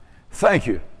thank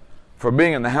you for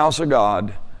being in the house of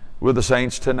God with the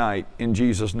saints tonight in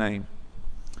Jesus' name.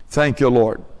 Thank you,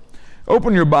 Lord.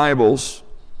 Open your Bibles,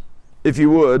 if you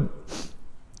would.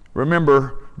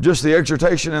 Remember just the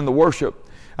exhortation and the worship.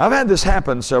 I've had this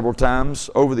happen several times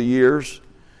over the years.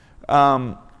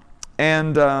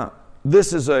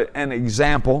 This is an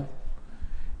example.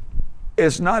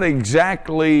 It's not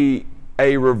exactly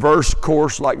a reverse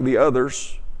course like the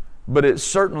others, but it's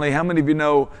certainly, how many of you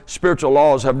know spiritual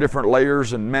laws have different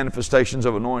layers and manifestations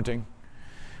of anointing?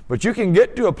 But you can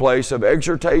get to a place of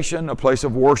exhortation, a place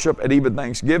of worship, and even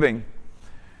thanksgiving,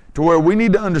 to where we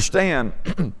need to understand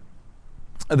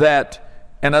that,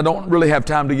 and I don't really have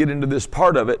time to get into this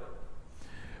part of it,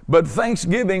 but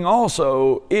thanksgiving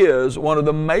also is one of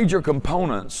the major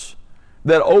components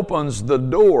that opens the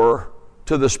door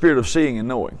to the spirit of seeing and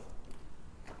knowing.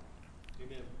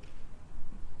 Amen.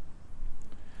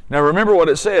 Now remember what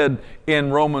it said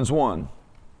in Romans 1.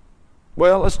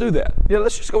 Well, let's do that. Yeah,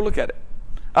 let's just go look at it.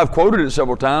 I've quoted it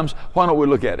several times. Why don't we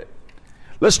look at it?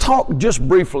 Let's talk just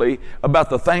briefly about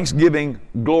the Thanksgiving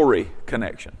glory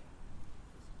connection.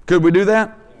 Could we do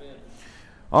that? Amen.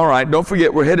 All right, don't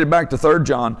forget we're headed back to 3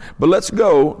 John, but let's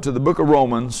go to the book of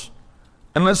Romans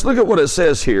and let's look at what it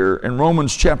says here in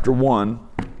Romans chapter 1.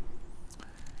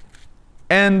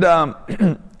 And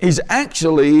he's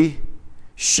actually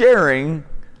sharing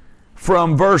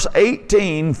from verse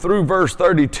 18 through verse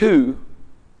 32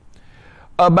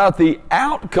 about the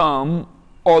outcome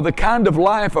or the kind of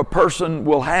life a person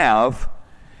will have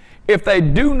if they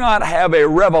do not have a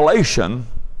revelation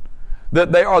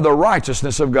that they are the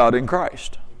righteousness of God in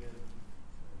Christ. Amen.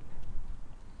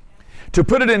 To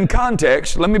put it in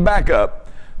context, let me back up.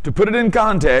 To put it in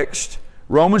context,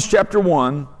 Romans chapter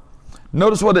 1,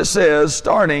 notice what it says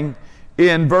starting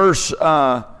in verse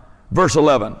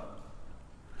 11.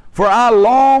 For I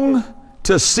long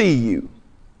to see you.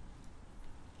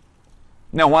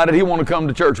 Now, why did he want to come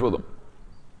to church with them?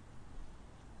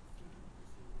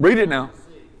 Read it now.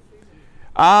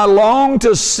 I long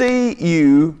to see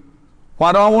you.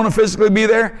 Why do I want to physically be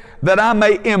there? That I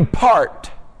may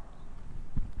impart.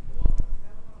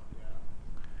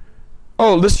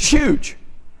 Oh, this is huge.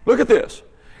 Look at this.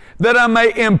 That I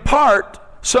may impart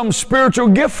some spiritual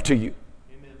gift to you.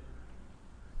 Amen.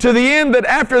 To the end that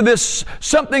after this,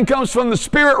 something comes from the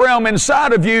spirit realm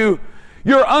inside of you,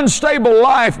 your unstable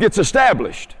life gets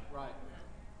established. Right.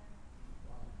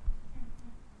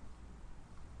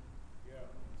 Yeah,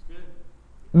 that's good.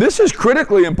 This is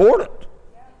critically important.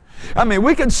 I mean,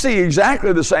 we can see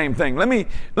exactly the same thing. Let me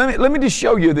just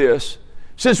show you this.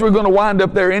 Since we're going to wind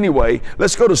up there anyway,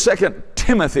 let's go to 2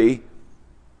 Timothy.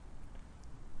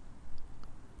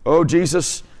 Oh,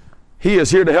 Jesus, He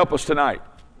is here to help us tonight.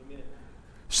 Amen.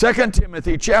 2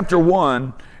 Timothy chapter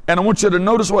 1, and I want you to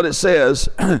notice what it says.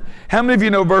 How many of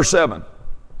you know verse 7?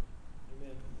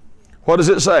 Amen. What does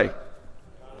it say?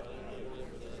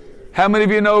 How many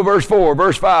of you know verse 4,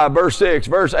 verse 5, verse 6,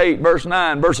 verse 8, verse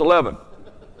 9, verse 11?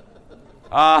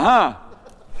 Uh-huh.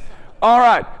 All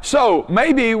right. So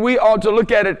maybe we ought to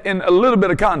look at it in a little bit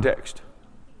of context.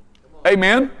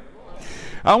 Amen?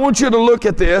 I want you to look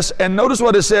at this and notice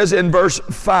what it says in verse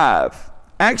 5.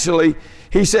 Actually,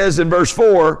 he says in verse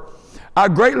 4, I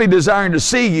greatly desire to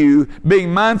see you,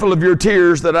 being mindful of your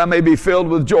tears, that I may be filled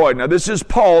with joy. Now, this is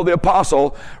Paul, the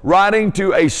apostle, writing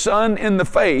to a son in the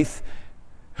faith,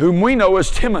 whom we know as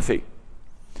Timothy.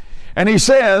 And he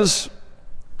says,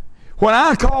 when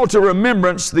I call to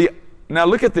remembrance now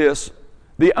look at this,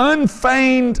 the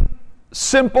unfeigned,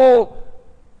 simple,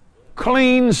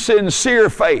 clean, sincere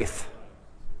faith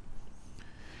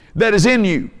that is in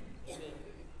you.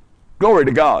 Glory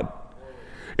to God.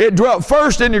 It dwelt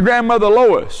first in your grandmother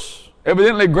Lois.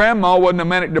 Evidently grandma wasn't a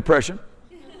manic depression.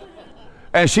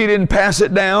 And she didn't pass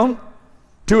it down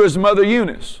to his mother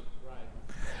Eunice,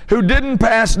 who didn't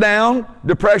pass down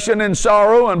depression and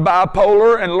sorrow and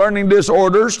bipolar and learning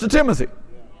disorders to Timothy.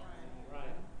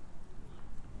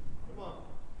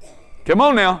 Come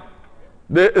on now.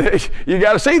 You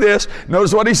got to see this.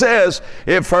 Notice what he says.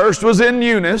 It first was in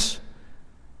Eunice,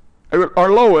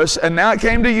 or Lois, and now it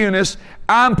came to Eunice.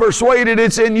 I'm persuaded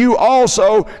it's in you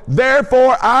also.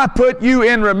 Therefore, I put you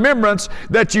in remembrance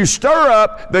that you stir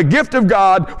up the gift of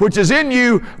God which is in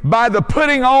you by the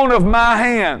putting on of my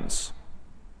hands.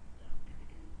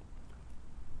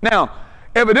 Now,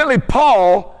 evidently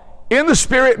Paul, in the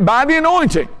Spirit, by the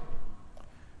anointing,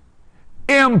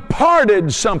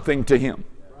 imparted something to him.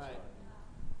 Right.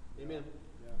 Amen.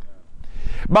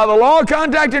 By the law of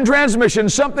contact and transmission,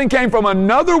 something came from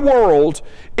another world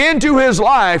into his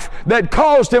life that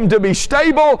caused him to be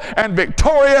stable and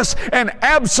victorious and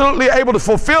absolutely able to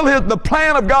fulfill the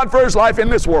plan of God for his life in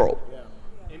this world. Yeah.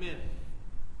 Amen.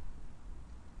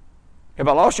 Have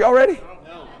I lost you already?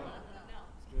 No.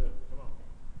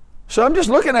 So I'm just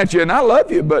looking at you, and I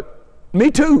love you, but me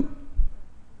too.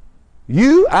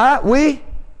 You,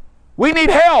 we need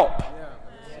help.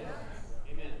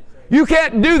 You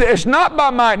can't do this. It's not by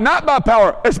might, not by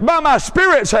power. It's by my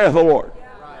Spirit, saith the Lord.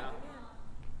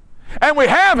 And we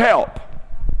have help.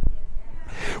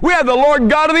 We have the Lord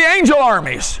God of the angel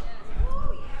armies.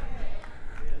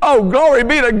 Oh, glory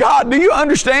be to God. Do you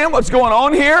understand what's going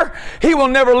on here? He will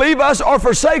never leave us or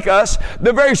forsake us.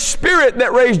 The very Spirit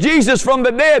that raised Jesus from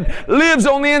the dead lives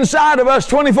on the inside of us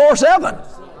 24/7.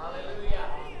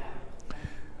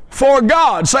 For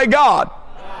God, say God.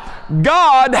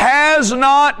 God has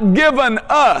not given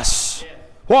us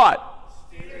what?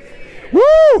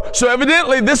 Woo! So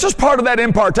evidently this is part of that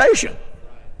impartation.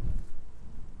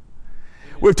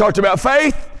 We've talked about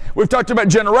faith. We've talked about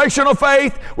generational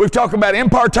faith. We've talked about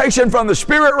impartation from the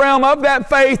spirit realm of that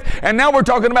faith. And now we're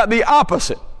talking about the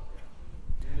opposite.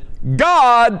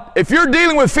 God, if you're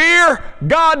dealing with fear,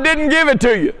 God didn't give it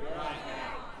to you.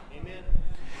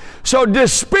 So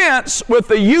dispense with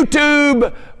the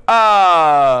YouTube,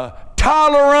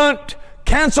 tolerant,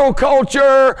 cancel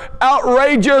culture,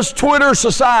 outrageous Twitter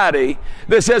society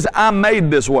that says, I'm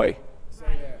made this way.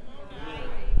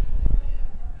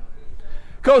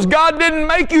 Because God didn't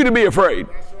make you to be afraid.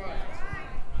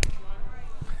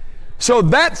 So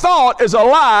that thought is a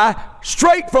lie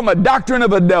straight from a doctrine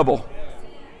of a devil.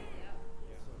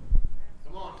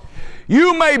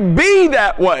 You may be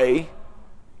that way,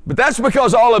 but that's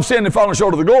because all have sinned and fallen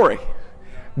short of the glory.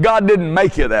 God didn't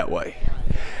make you that way.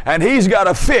 And He's got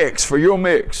a fix for your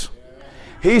mix.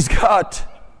 He's got...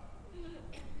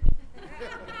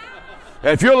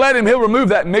 And if you'll let Him, He'll remove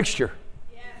that mixture,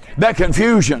 that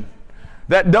confusion,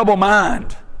 that double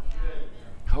mind.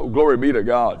 Oh, glory be to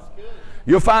God.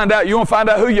 You'll find out, you want to find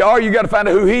out who you are, you got to find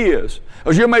out who He is.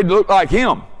 Because you're made to look like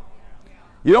Him.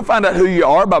 You don't find out who you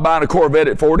are by buying a Corvette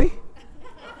at 40.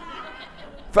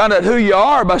 Find out who you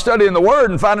are by studying the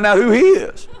Word and finding out who He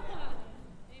is.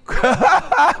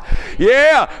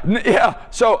 Yeah.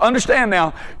 So understand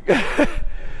now.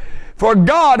 For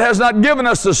God has not given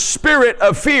us the spirit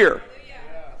of fear.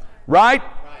 Right?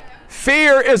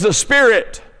 Fear is a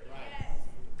spirit.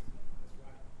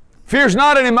 Fear is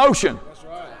not an emotion.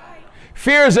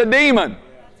 Fear is a demon.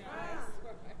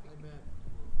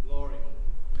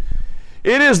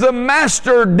 It is the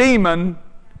master demon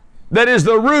that is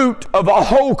the root of a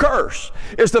whole curse.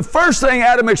 It's the first thing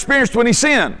Adam experienced when he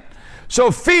sinned. So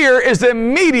fear is the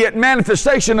immediate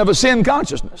manifestation of a sin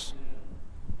consciousness.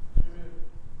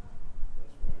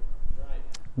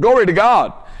 Glory to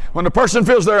God. When a person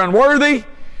feels they're unworthy,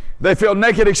 they feel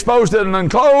naked, exposed, and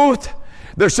unclothed,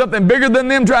 there's something bigger than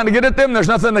them trying to get at them. There's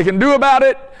nothing they can do about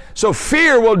it. So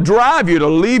fear will drive you to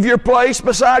leave your place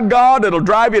beside God. It'll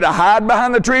drive you to hide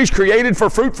behind the trees created for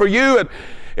fruit for you. And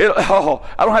I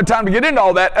don't have time to get into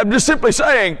all that. I'm just simply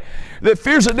saying that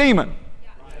fear's a demon.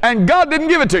 And God didn't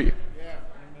give it to you.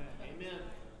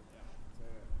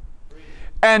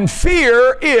 And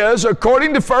fear is,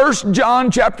 according to 1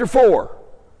 John chapter 4.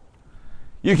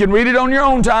 You can read it on your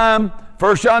own time.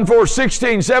 1 John 4,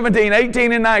 16, 17,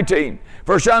 18, and 19.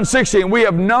 1 John 16, we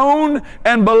have known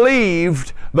and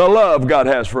believed the love God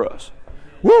has for us.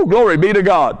 Woo, glory be to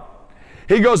God.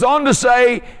 He goes on to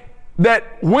say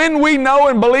that when we know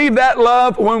and believe that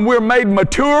love, when we're made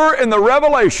mature in the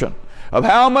revelation of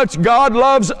how much God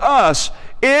loves us,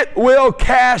 it will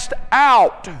cast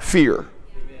out fear.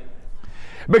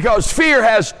 Because fear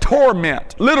has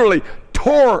torment, literally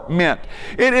torment.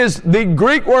 It is the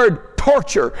Greek word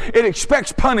torture. It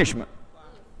expects punishment.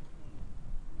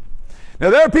 Now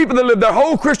there are people that live their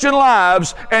whole Christian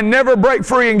lives and never break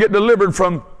free and get delivered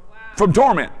from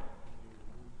torment.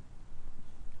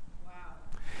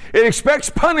 It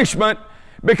expects punishment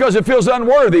because it feels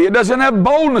unworthy. It doesn't have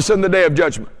boldness in the day of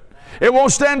judgment. It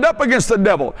won't stand up against the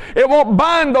devil. It won't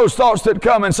bind those thoughts that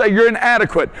come and say you're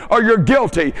inadequate or you're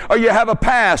guilty or you have a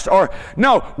past or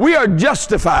no, we are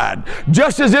justified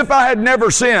just as if I had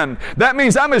never sinned. That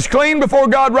means I'm as clean before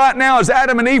God right now as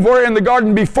Adam and Eve were in the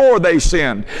garden before they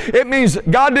sinned. It means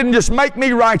God didn't just make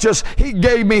me righteous, He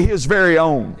gave me His very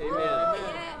own. Amen.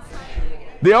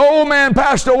 The old man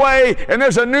passed away, and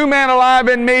there's a new man alive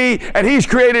in me, and He's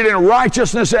created in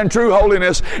righteousness and true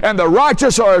holiness, and the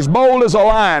righteous are as bold as a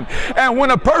lion. And when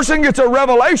a person gets a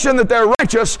revelation that they're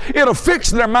righteous, it'll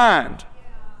fix their mind.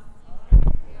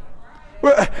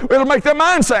 It'll make their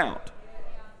mind sound.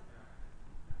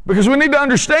 Because we need to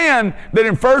understand that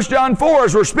in 1 John 4,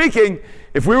 as we're speaking,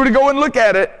 if we were to go and look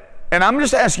at it, and I'm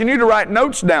just asking you to write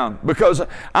notes down, because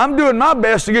I'm doing my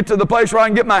best to get to the place where I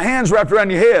can get my hands wrapped around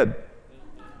your head.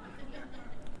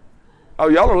 Oh,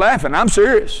 y'all are laughing. I'm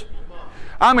serious.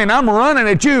 I mean, I'm running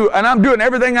at you, and I'm doing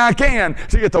everything I can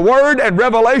to get the Word and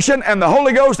revelation and the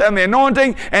Holy Ghost and the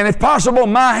anointing, and if possible,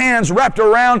 my hands wrapped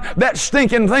around that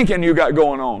stinking thinking you got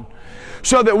going on,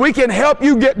 so that we can help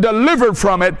you get delivered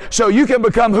from it so you can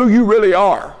become who you really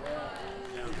are.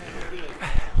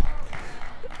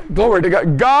 Glory to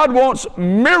God. God wants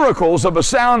miracles of a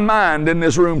sound mind in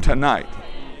this room tonight.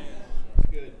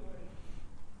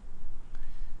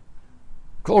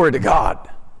 Glory to God.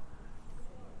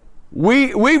 We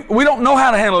don't know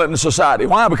how to handle it in society.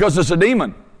 Why? Because it's a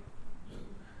demon.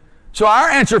 So our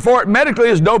answer for it medically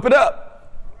is dope it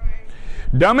up.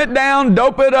 Dumb it down,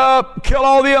 dope it up, kill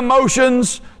all the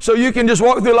emotions so you can just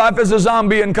walk through life as a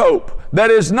zombie and cope.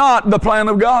 That is not the plan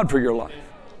of God for your life.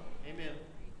 Amen.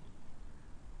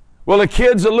 Well, the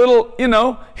kid's a little,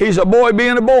 he's a boy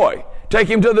being a boy. Take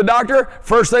him to the doctor,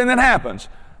 first thing that happens.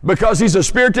 Because he's a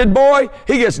spirited boy,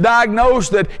 he gets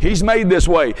diagnosed that he's made this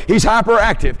way. He's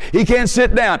hyperactive. He can't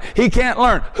sit down. He can't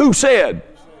learn. Who said?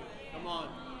 Come on.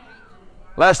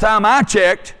 Last time I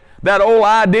checked, that old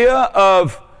idea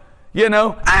of, I'm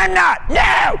not, no,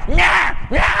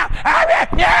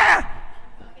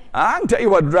 I can tell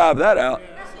you what to drive that out.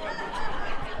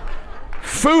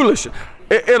 Foolish.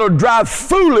 It'll drive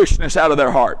foolishness out of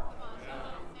their heart.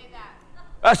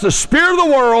 That's the spirit of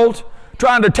the world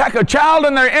trying to attack a child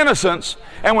in their innocence,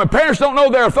 and when parents don't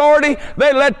know their authority,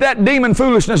 they let that demon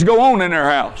foolishness go on in their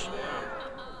house.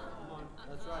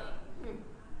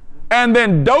 And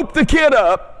then dope the kid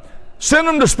up, send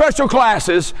them to special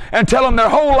classes, and tell them their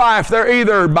whole life they're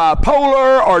either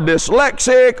bipolar or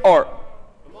dyslexic or...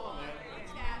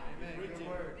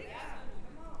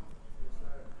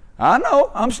 I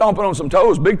know, I'm stomping on some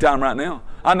toes big time right now.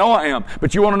 I know I am.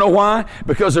 But you want to know why?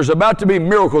 Because there's about to be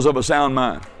miracles of a sound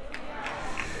mind.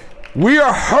 We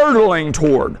are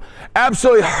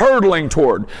absolutely hurtling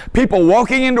toward people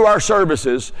walking into our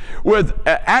services with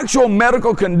an actual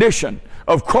medical condition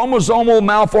of chromosomal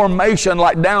malformation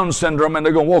like Down syndrome, and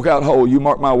they're going to walk out whole. You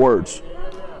mark my words.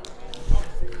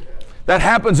 That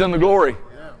happens in the glory.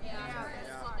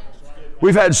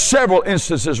 We've had several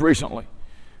instances recently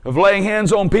of laying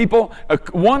hands on people.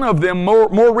 One of them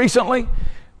more recently,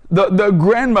 the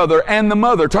grandmother and the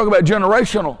mother, talk about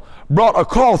generational, brought a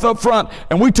cloth up front,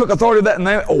 and we took authority of that, and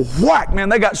they, whack, man,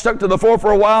 they got stuck to the floor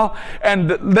for a while, and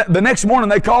the next morning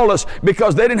they called us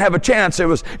because they didn't have a chance. It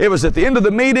was at the end of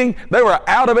the meeting. They were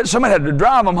out of it. Somebody had to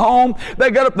drive them home.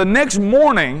 They got up the next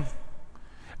morning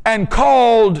and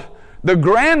called the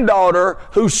granddaughter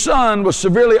whose son was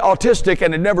severely autistic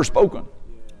and had never spoken.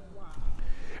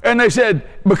 And they said,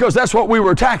 because that's what we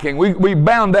were attacking. We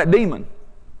bound that demon.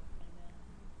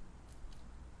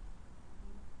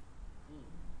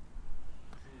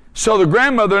 So the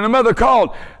grandmother and the mother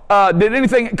called.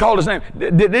 Called his name.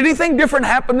 Did anything different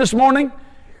happen this morning?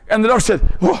 And the daughter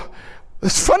said, well,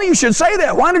 it's funny you should say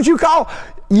that. Why did you call?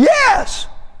 Yes.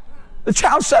 The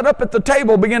child sat up at the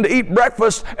table, began to eat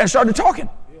breakfast, and started talking.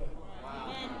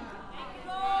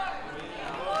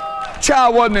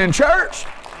 Child wasn't in church.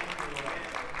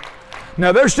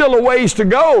 Now, there's still a ways to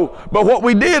go, but what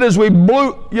we did is we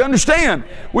blew, you understand?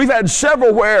 We've had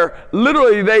several where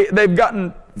literally they've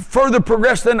gotten further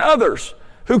progressed than others.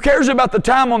 Who cares about the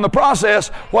time on the process?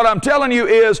 What I'm telling you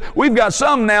is we've got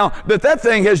some now that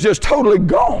thing has just totally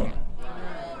gone.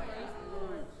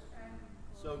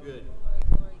 So good.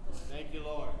 Thank you,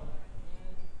 Lord.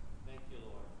 Thank you,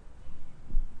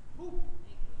 Lord.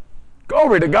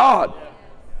 Glory to God.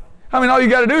 I mean, all you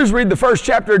got to do is read the first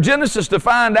chapter of Genesis to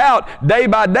find out day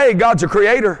by day God's a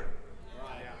creator.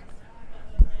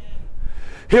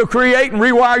 He'll create and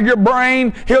rewire your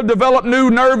brain. He'll develop new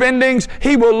nerve endings.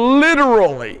 He will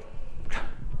literally,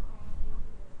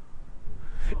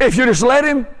 if you just let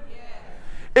Him,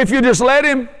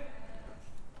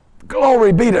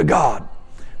 glory be to God.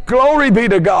 Glory be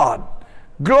to God.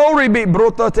 Glory be.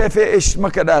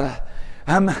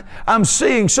 I'm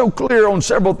seeing so clear on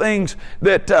several things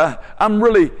that I'm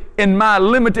really, in my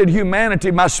limited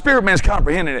humanity, my spirit man's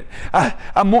comprehending it.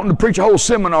 I'm wanting to preach a whole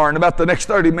seminar in about the next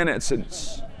 30 minutes.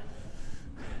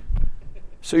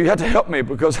 So you have to help me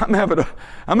because I'm having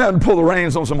to pull the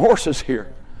reins on some horses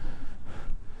here.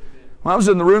 When I was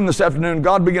in the room this afternoon,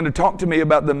 God began to talk to me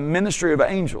about the ministry of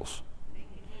angels.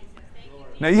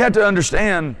 Now you have to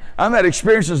understand, I've had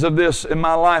experiences of this in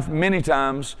my life many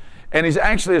times, and He's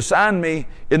actually assigned me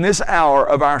in this hour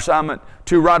of our assignment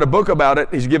to write a book about it.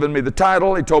 He's given me the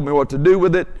title. He told me what to do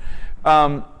with it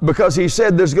because He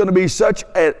said there's going to be such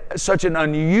an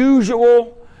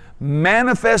unusual,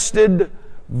 manifested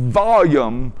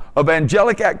volume of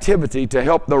angelic activity to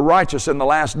help the righteous in the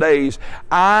last days.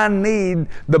 I need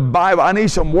the Bible. I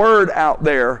need some word out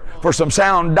there for some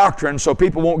sound doctrine so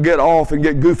people won't get off and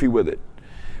get goofy with it.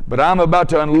 But I'm about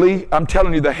to unleash, I'm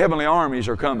telling you, the heavenly armies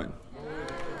are coming.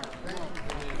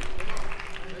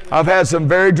 I've had some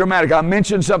very dramatic. I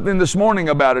mentioned something this morning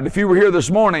about it. If you were here this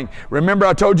morning, remember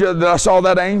I told you that I saw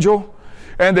that angel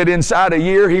and that inside a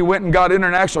year he went and got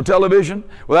international television?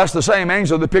 Well, that's the same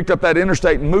angel that picked up that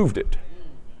interstate and moved it.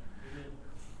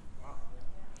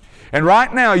 And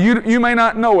right now, you may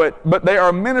not know it, but they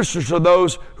are ministers to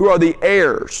those who are the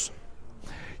heirs.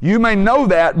 You may know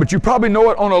that, but you probably know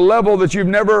it on a level that you've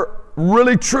never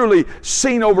really truly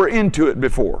seen over into it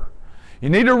before. You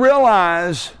need to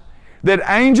realize that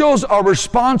angels are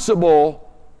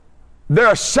responsible,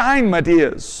 their assignment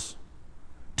is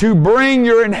to bring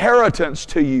your inheritance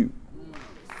to you.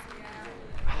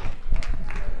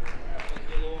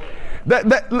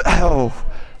 Oh,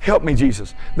 help me,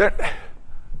 Jesus.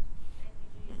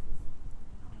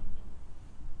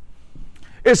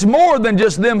 It's more than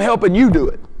just them helping you do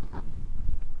it.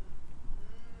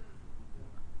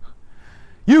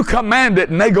 You command it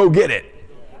and they go get it.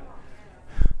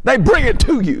 They bring it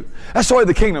to you. That's the way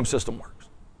the kingdom system works.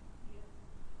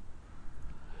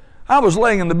 I was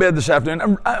laying in the bed this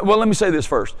afternoon. Well, let me say this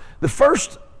first. The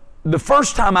first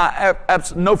time I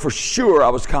know for sure I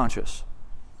was conscious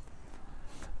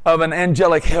of an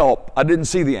angelic help, I didn't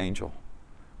see the angel.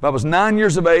 But I was 9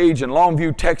 years of age in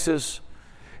Longview, Texas.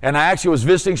 And I actually was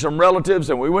visiting some relatives,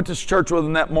 and we went to church with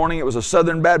them that morning. It was a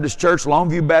Southern Baptist church,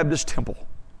 Longview Baptist Temple.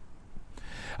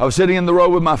 I was sitting in the row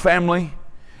with my family.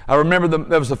 I remember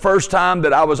that was the first time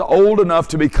that I was old enough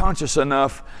to be conscious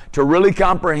enough to really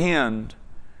comprehend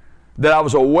that I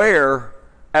was aware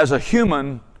as a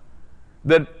human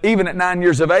that even at 9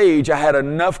 years of age, I had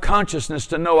enough consciousness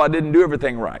to know I didn't do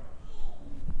everything right.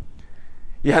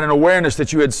 You had an awareness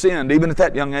that you had sinned, even at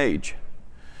that young age.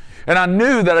 And I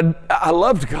knew that I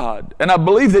loved God, and I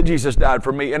believed that Jesus died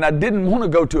for me, and I didn't want to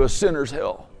go to a sinner's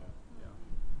hell.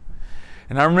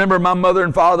 And I remember my mother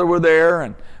and father were there,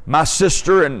 and my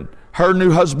sister and her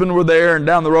new husband were there, and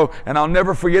down the road, and I'll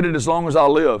never forget it as long as I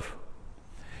live.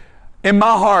 In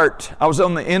my heart, I was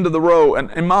on the end of the row, and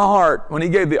in my heart, when he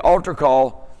gave the altar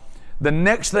call, the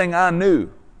next thing I knew,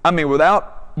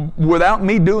 without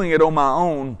me doing it on my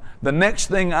own, the next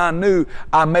thing I knew,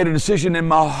 I made a decision in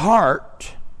my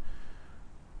heart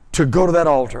to go to that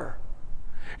altar.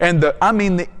 And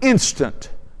the instant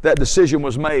that decision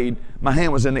was made, my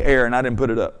hand was in the air and I didn't put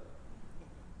it up.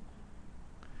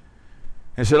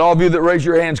 And said, all of you that raise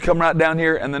your hands, come right down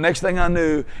here. And the next thing I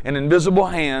knew, an invisible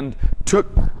hand took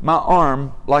my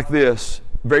arm like this,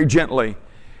 very gently,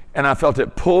 and I felt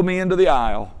it pull me into the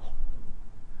aisle.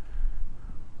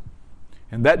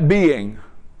 And that being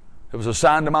that was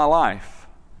assigned to my life,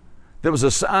 that was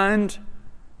assigned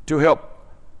to help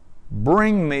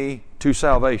bring me to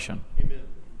salvation, Amen,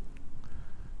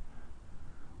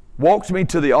 walked me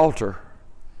to the altar.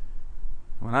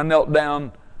 When I knelt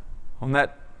down on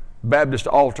that Baptist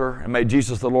altar and made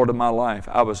Jesus the Lord of my life,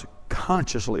 I was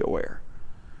consciously aware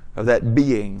of that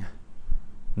being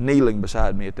kneeling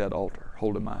beside me at that altar,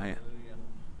 holding my hand.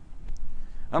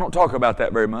 I don't talk about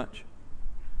that very much.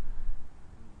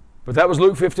 But that was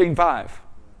Luke 15:5.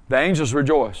 The angels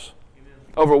rejoice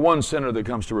over one sinner that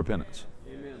comes to repentance.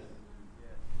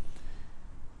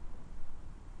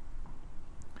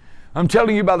 I'm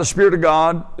telling you by the Spirit of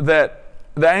God that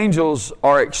the angels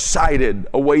are excited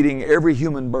awaiting every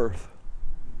human birth.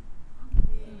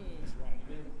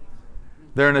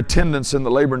 They're in attendance in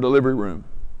the labor and delivery room,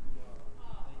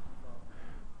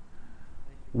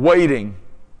 waiting,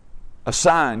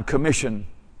 assigned, commissioned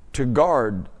to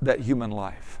guard that human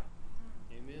life.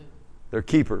 Amen. They're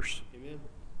keepers. Amen.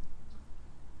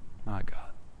 My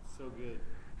God. So good.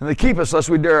 And they keep us lest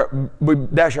we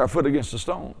dash our foot against a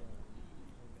stone.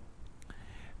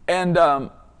 And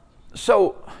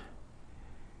so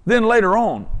then later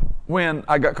on, when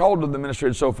I got called to the ministry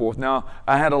and so forth, now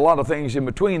I had a lot of things in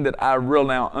between that I really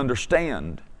now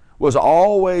understand was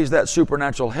always that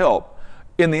supernatural help.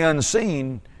 In the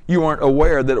unseen, you weren't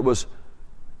aware that it was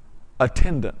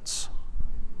attendance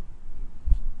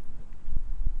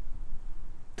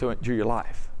to your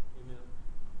life. Amen.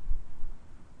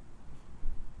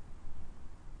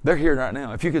 They're here right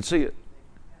now, if you could see it.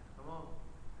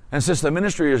 And since the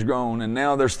ministry has grown and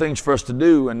now there's things for us to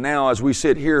do, and now as we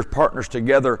sit here partners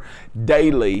together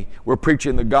daily, we're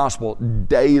preaching the gospel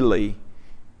daily.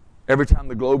 Every time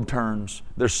the globe turns,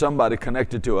 there's somebody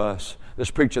connected to us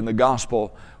that's preaching the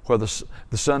gospel where the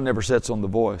sun never sets on the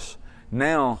voice.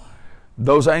 Now,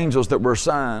 those angels that were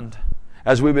assigned,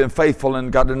 as we've been faithful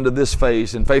and got into this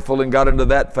phase, and faithful and got into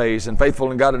that phase, and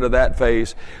faithful and got into that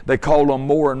phase, they called on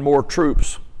more and more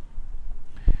troops.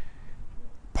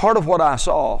 Part of what I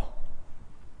saw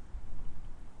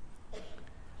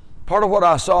Part of what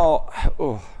I saw,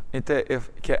 can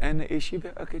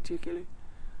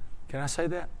I say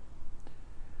that?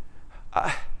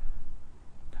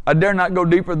 I dare not go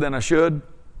deeper than I should,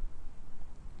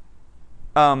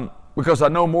 because I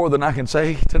know more than I can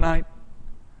say tonight.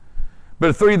 But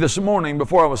at 3 this morning,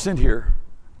 before I was sent here,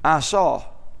 I saw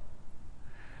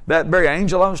that very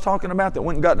angel I was talking about that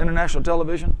went and got international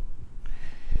television.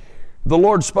 The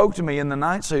Lord spoke to me in the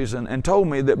night season and told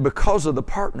me that because of the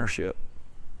partnership,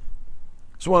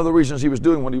 it's one of the reasons he was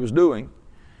doing what he was doing,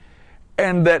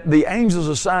 and that the angels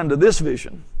assigned to this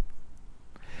vision,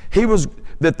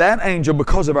 that angel,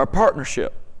 because of our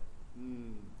partnership,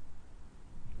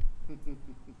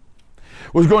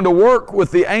 was going to work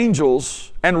with the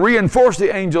angels and reinforce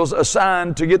the angels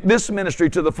assigned to get this ministry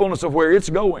to the fullness of where it's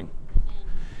going.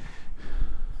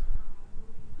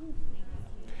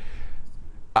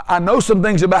 I know some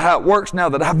things about how it works now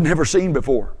that I've never seen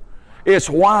before.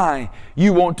 It's why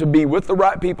you want to be with the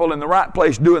right people in the right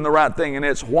place doing the right thing, and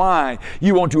it's why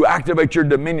you want to activate your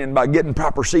dominion by getting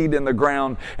proper seed in the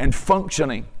ground and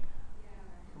functioning.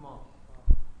 Come on.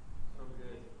 So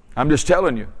good. I'm just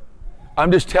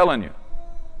telling you.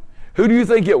 Who do you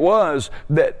think it was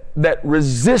that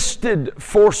resisted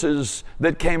forces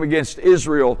that came against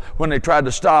Israel when they tried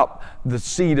to stop the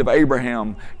seed of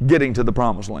Abraham getting to the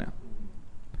promised land?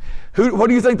 What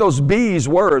do you think those bees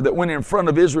were that went in front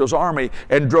of Israel's army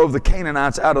and drove the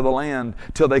Canaanites out of the land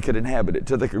till they could inhabit it,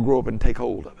 till they could grow up and take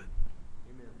hold of it?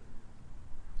 Amen.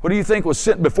 What do you think was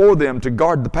sent before them to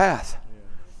guard the path?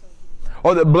 Yeah.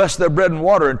 Or that blessed their bread and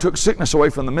water and took sickness away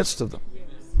from the midst of them?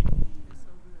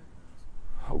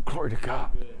 Oh, glory to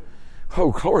God.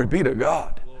 Oh, glory be to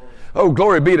God. Oh,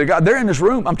 glory be to God. They're in this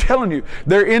room. I'm telling you,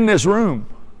 they're in this room.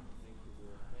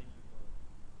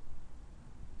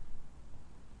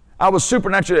 I was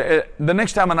supernaturally, the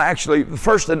next time, and the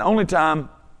first and only time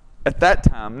at that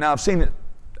time, now I've seen it,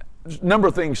 a number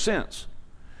of things since,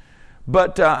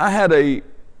 but I had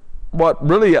what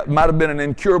really might have been an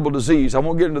incurable disease. I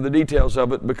won't get into the details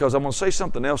of it because I'm going to say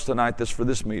something else tonight that's for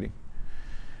this meeting.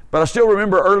 But I still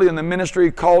remember early in the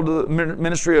ministry, called to the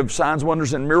Ministry of Signs,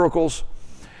 Wonders, and Miracles,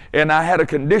 and I had a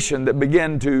condition that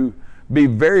began to be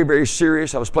very, very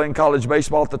serious. I was playing college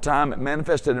baseball at the time. It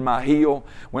manifested in my heel,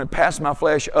 went past my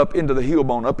flesh, up into the heel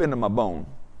bone, up into my bone.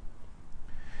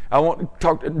 I won't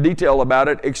talk in detail about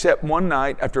it, except one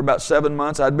night, after about 7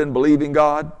 months, I'd been believing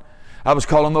God. I was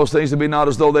calling those things to be not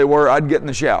as though they were. I'd get in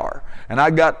the shower, and I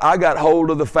got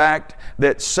hold of the fact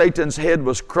that Satan's head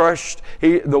was crushed.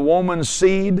 The woman's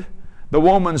seed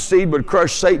would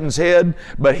crush Satan's head,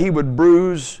 but he would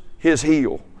bruise his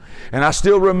heel. And I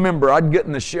still remember I'd get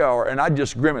in the shower and I'd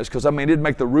just grimace because it'd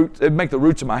make the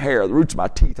roots of my hair, the roots of my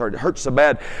teeth hurt. It hurt so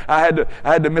bad. I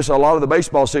had to miss a lot of the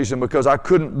baseball season because I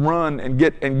couldn't run and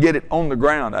get it on the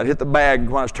ground. I'd hit the bag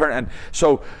when I was turning. And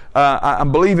so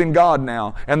I'm believing God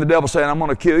now. And the devil's saying, I'm going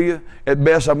to kill you. At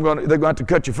best, they're going to have to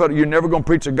cut your foot. You're never going to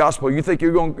preach the gospel. You think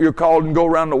you're called and go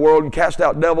around the world and cast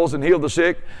out devils and heal the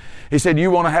sick? He said,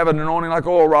 you want to have an anointing like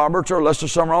Oral Roberts or Lester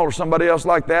Sumrall or somebody else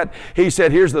like that? He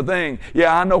said, here's the thing.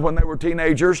 Yeah, I know when they were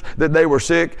teenagers that they were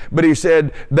sick, but he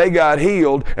said they got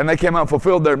healed and they came out and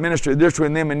fulfilled their ministry. The difference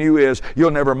between them and you is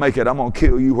you'll never make it. I'm going to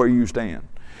kill you where you stand.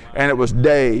 And it was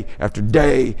day after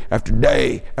day after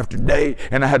day after day,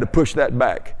 and I had to push that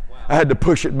back. I had to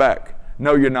push it back.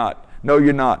 No, you're not. No,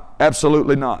 you're not.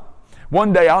 Absolutely not.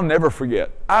 One day I'll never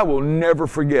forget. I will never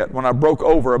forget when I broke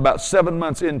over about 7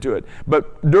 months into it.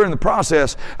 But during the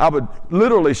process, I would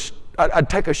literally, I'd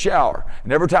take a shower,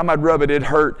 and every time I'd rub it, it'd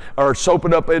hurt, or soap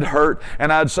it up, it'd hurt,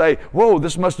 and I'd say, whoa,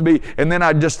 this must be, and then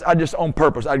I'd just on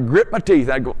purpose, I'd grip my teeth,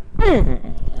 I'd go,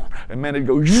 and man, it'd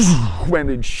go, and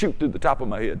it'd shoot through the top of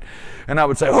my head. And I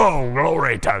would say, oh,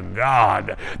 glory to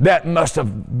God. That must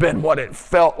have been what it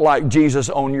felt like, Jesus,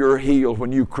 on your heel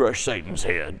when you crushed Satan's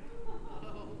head.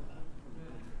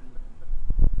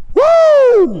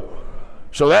 Woo!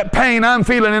 So that pain I'm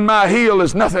feeling in my heel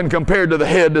is nothing compared to the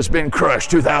head that's been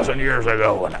crushed 2,000 years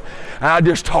ago. And I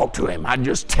just talk to him. I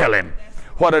just tell him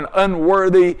what an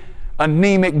unworthy,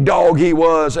 anemic dog he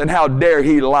was, and how dare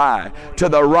he lie to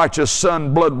the righteous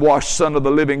Son, blood-washed Son of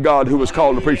the living God who was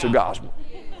called to preach the gospel.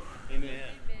 Amen.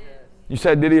 You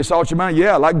said, did he assault your mind?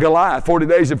 Yeah, like Goliath, 40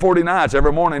 days and 40 nights.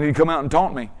 Every morning he'd come out and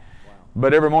taunt me.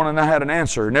 But every morning I had an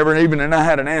answer. Never even and I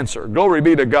had an answer. Glory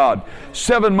be to God.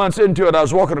 7 months into it, I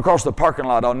was walking across the parking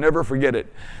lot. I'll never forget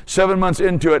it. 7 months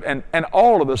into it, and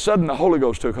all of a sudden the Holy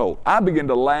Ghost took hold. I began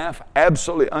to laugh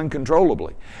absolutely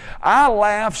uncontrollably. I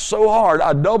laughed so hard,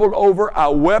 I doubled over. I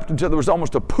wept until there was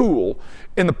almost a pool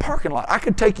in the parking lot. I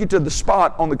could take you to the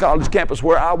spot on the college campus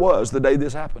where I was the day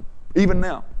this happened, even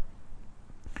now.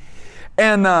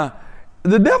 And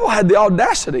the devil had the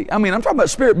audacity. I mean, I'm talking about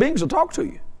spirit beings will talk to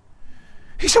you.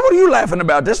 He said, what are you laughing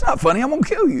about? That's not funny. I'm going to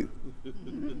kill you.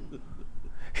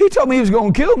 He told me he was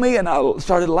going to kill me, and I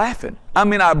started laughing. I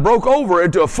mean, I broke over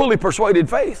into a fully persuaded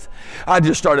faith. I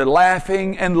just started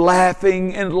laughing and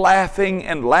laughing and laughing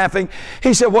and laughing.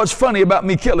 He said, what's funny about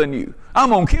me killing you? I'm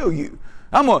going to kill you.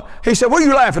 He said, what are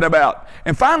you laughing about?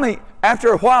 And finally,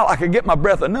 after a while, I could get my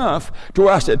breath enough to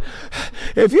where I said,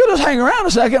 if you just hang around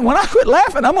a second, when I quit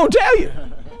laughing, I'm going to tell you.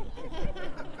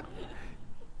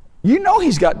 You know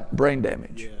he's got brain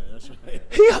damage. Yeah, that's right.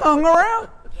 He hung around.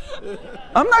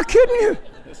 I'm not kidding you.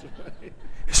 That's right.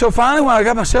 So finally, when I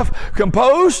got myself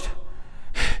composed,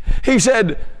 he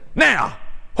said, now,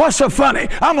 what's so funny?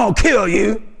 I'm going to kill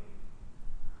you.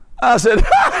 I said,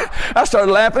 I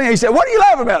started laughing. He said, what are you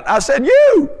laughing about? I said,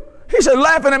 you. He said,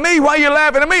 laughing at me? Why are you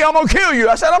laughing at me? I'm going to kill you.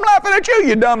 I said, I'm laughing at you,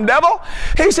 you dumb devil.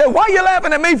 He said, what are you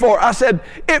laughing at me for? I said,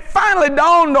 it finally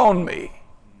dawned on me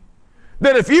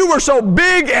that if you were so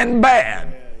big and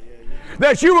bad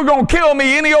that you were going to kill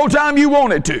me any old time you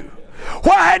wanted to,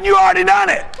 why hadn't you already done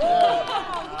it?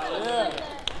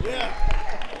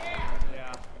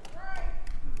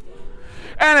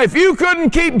 And if you couldn't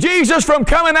keep Jesus from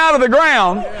coming out of the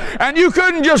ground, and you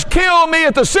couldn't just kill me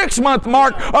at the 6-month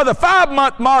mark, or the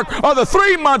 5-month mark, or the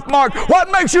 3-month mark,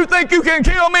 what makes you think you can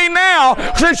kill me now,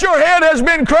 since your head has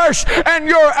been crushed and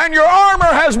your armor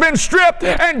has been stripped?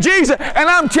 And Jesus, and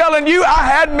I'm telling you, I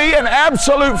had me an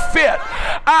absolute fit.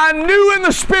 I knew in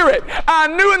the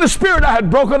spirit I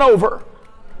had broken over.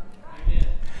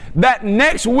 That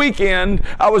next weekend,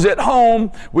 I was at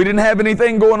home. We didn't have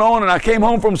anything going on, and I came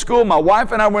home from school. My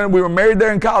wife and I we were married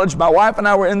there in college. My wife and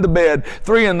I were in the bed,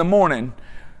 3 a.m.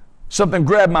 Something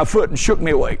grabbed my foot and shook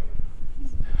me awake.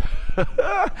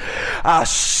 I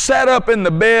sat up in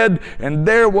the bed, and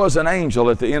there was an angel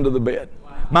at the end of the bed.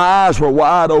 My eyes were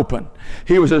wide open.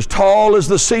 He was as tall as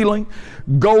the ceiling,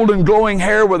 golden glowing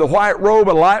hair with a white robe,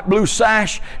 a light blue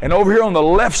sash, and over here on the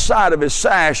left side of his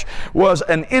sash was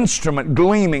an instrument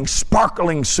gleaming,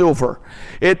 sparkling silver.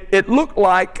 It looked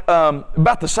like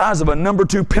about the size of a number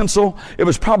 2 pencil. It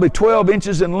was probably 12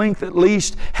 inches in length at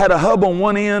least, had a hub on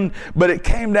one end, but it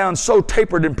came down so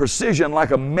tapered in precision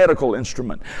like a medical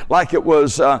instrument, like it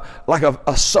was like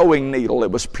a sewing needle.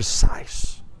 It was precise.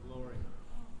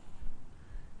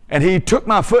 And he took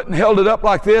my foot and held it up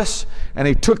like this, and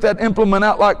he took that implement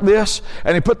out like this,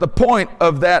 and he put the point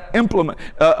of that implement,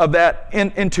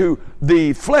 into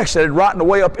the flesh that had rotted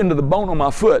away up into the bone on my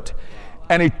foot.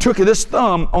 And he took this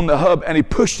thumb on the hub, and he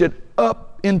pushed it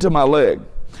up into my leg.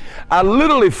 I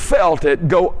literally felt it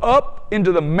go up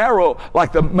into the marrow,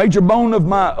 like the major bone of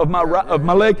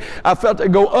my leg. I felt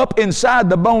it go up inside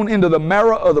the bone into the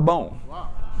marrow of the bone.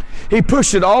 He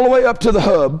pushed it all the way up to the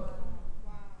hub.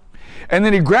 And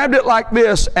then he grabbed it like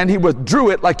this, and he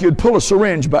withdrew it like you'd pull a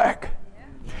syringe back.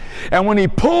 And when he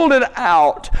pulled it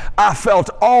out, I felt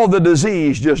all the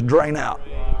disease just drain out.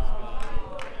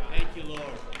 Thank you, Lord.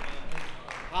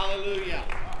 Hallelujah.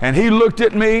 And he looked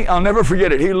at me. I'll never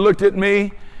forget it. He looked at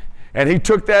me, and he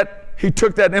took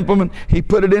that implement. He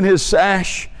put it in his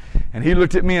sash, and he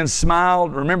looked at me and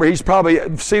smiled. Remember,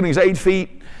 ceiling's 8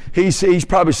 feet. He's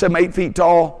probably 7, 8 feet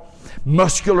tall,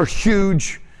 muscular,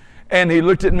 huge. And he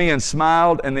looked at me and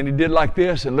smiled, and then he did like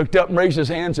this and looked up and raised his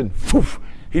hands, and poof,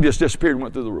 he just disappeared and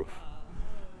went through the roof.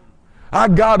 I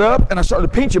got up and I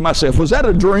started pinching myself. Was that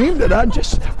a dream? What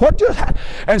just happened?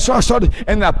 And so I started,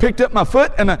 and I picked up my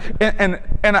foot, and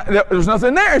there was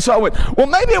nothing there. And so I went, well,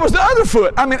 maybe it was the other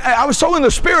foot. I mean, I was so in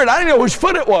the spirit, I didn't know whose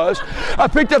foot it was. I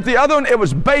picked up the other one. It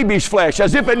was baby's flesh,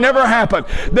 as if it never happened.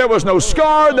 There was no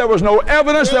scar. There was no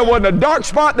evidence. There wasn't a dark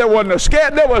spot. There wasn't a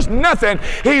scab. There was nothing.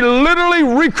 He literally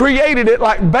recreated it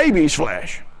like baby's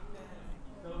flesh.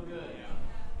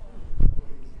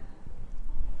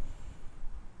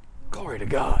 Glory to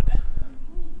God.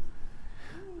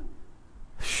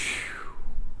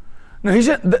 Now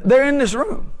they're in this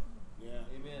room. Yeah.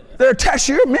 Amen. They're attached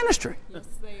to your ministry. Yes,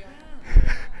 they are.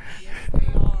 Yes, they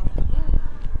are.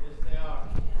 Yes, they are.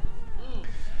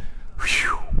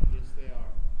 Whew. Yes, they are.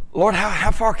 Lord,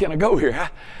 how far can I go here?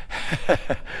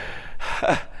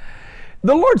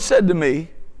 The Lord said to me,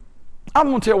 I'm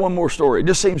going to tell one more story. It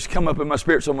just seems to come up in my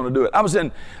spirit, so I'm going to do it. I was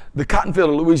in the cotton field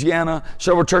of Louisiana.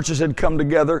 Several churches had come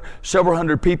together, several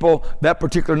hundred people. That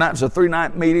particular night was a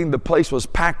 3-night meeting. The place was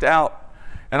packed out.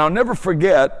 And I'll never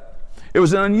forget, it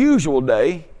was an unusual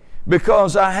day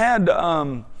because I had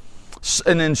an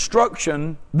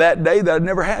instruction that day that I'd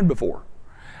never had before.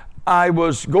 I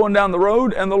was going down the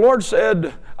road, and the Lord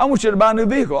said, I want you to buy a new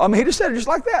vehicle. I mean, he just said it just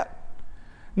like that.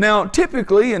 Now,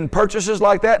 typically in purchases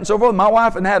like that and so forth, my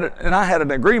wife and I had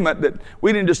an agreement that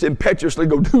we didn't just impetuously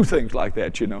go do things like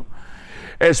that, you know.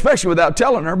 especially without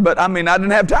telling her. But I mean, I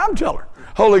didn't have time to tell her.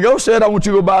 Holy Ghost said, I want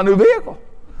you to go buy a new vehicle.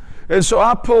 And so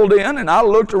I pulled in and I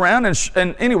looked around,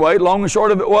 and anyway, long and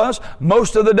short of it was,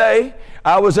 most of the day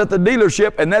I was at the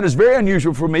dealership, and that is very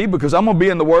unusual for me because I'm going to be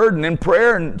in the Word and in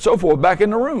prayer and so forth back in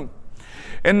the room.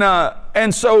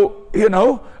 And so, you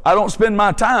know, I don't spend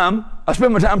my time, I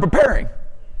spend my time preparing,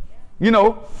 you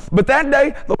know. But that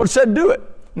day, the Lord said, do it.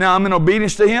 Now, I'm in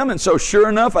obedience to Him, and so sure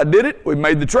enough, I did it. We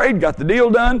made the trade, got the deal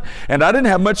done, and I didn't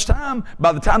have much time.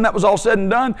 By the time that was all said and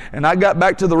done, and I got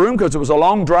back to the room because it was a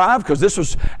long drive, because this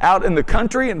was out in the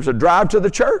country, and it was a drive to the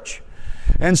church.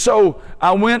 And so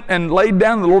I went and laid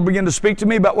down, and the Lord began to speak to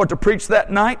me about what to preach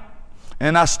that night.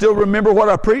 And I still remember what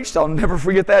I preached. I'll never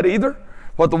forget that either.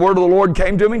 What the word of the Lord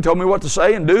came to me, told me what to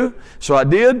say and do. So I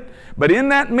did. But in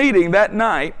that meeting that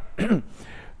night,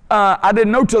 I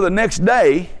didn't know till the next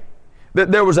day that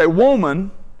there was a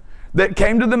woman that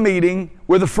came to the meeting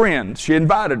with a friend. She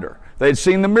invited her. They had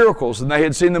seen the miracles and they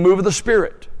had seen the move of the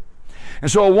Spirit. And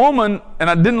so a woman, and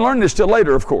I didn't learn this till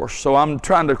later, of course, so I'm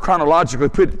trying to chronologically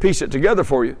piece it together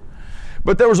for you.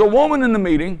 But there was a woman in the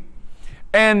meeting,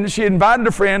 and she invited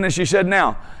a friend, and she said,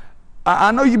 now,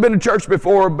 I know you've been to church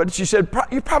before, but she said,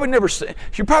 you're probably going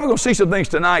to see some things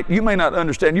tonight you may not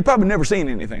understand. You've probably never seen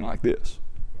anything like this.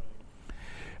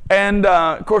 And,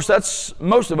 of course,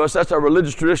 most of us, that's our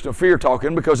religious tradition of fear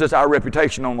talking, because it's our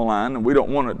reputation on the line, and we don't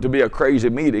want it to be a crazy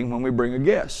meeting when we bring a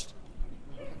guest.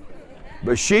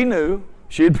 But she knew.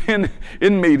 She had been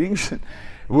in meetings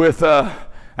with,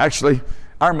 actually,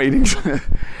 our meetings.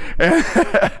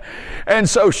 And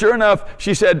so, sure enough,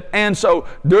 she said, and so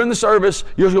during the service,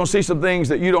 you're going to see some things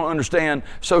that you don't understand.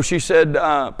 So she said,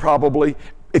 probably,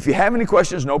 if you have any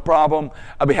questions, no problem.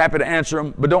 I'll be happy to answer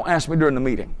them, but don't ask me during the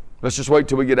meeting. Let's just wait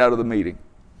till we get out of the meeting.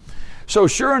 So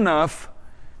sure enough,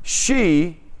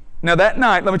 now that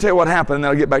night, let me tell you what happened, and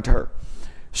then I'll get back to her.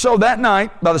 So that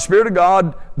night, by the Spirit of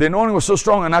God, the anointing was so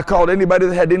strong, and I called anybody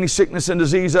that had any sickness and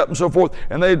disease up and so forth,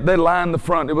 and they lined the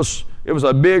front. It was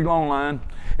a big, long line.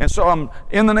 And so I'm,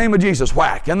 in the name of Jesus,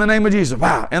 whack, in the name of Jesus,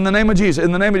 wow, in the name of Jesus,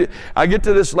 in the name of Jesus. I get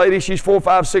to this lady, she's 4,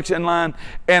 5, 6 in line,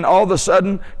 and all of a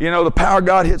sudden, you know, the power of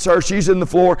God hits her, she's in the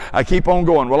floor, I keep on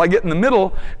going. Well, I get in the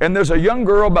middle, and there's a young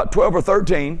girl, about 12 or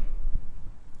 13,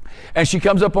 and she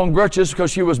comes up on crutches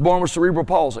because she was born with cerebral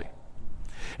palsy.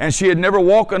 And she had never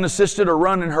walked unassisted or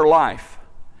run in her life.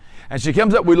 And she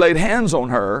comes up, we laid hands on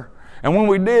her, and when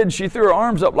we did, she threw her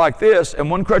arms up like this,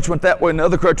 and one crutch went that way, and the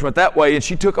other crutch went that way, and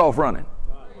she took off running.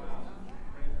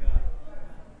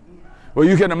 Well,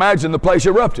 you can imagine the place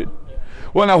erupted.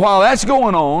 Well, now, while that's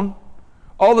going on,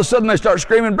 all of a sudden they start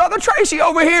screaming, Brother Tracy,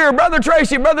 over here, Brother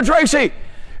Tracy, Brother Tracy.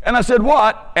 And I said,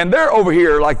 what? And they're over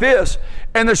here like this,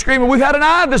 and they're screaming, we've had an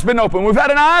eye that's been open, we've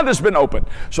had an eye that's been open.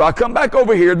 So I come back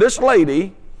over here, this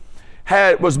lady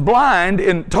was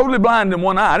totally blind in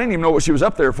one eye. I didn't even know what she was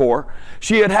up there for.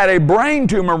 She had a brain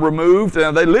tumor removed.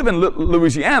 They live in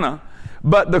Louisiana,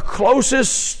 but the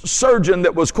closest surgeon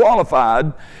that was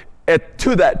qualified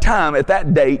to that time, at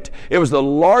that date, it was the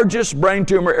largest brain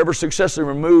tumor ever successfully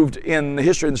removed in the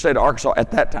history of the state of Arkansas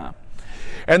at that time.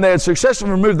 And they had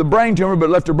successfully removed the brain tumor, but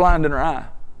left her blind in her eye.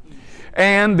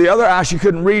 And the other eye she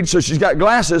couldn't read, so she's got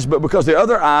glasses, but because the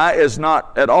other eye is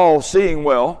not at all seeing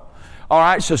well, all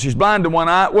right, so she's blind in one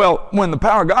eye. Well, when the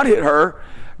power of God hit her,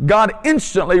 God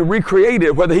instantly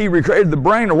recreated, whether He recreated the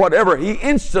brain or whatever, He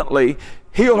instantly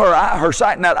healed her eye, her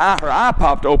sight in that eye. Her eye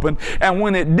popped open, and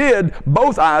when it did,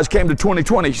 both eyes came to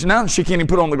 20/20. So now she can't even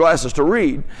put on the glasses to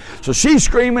read. So she's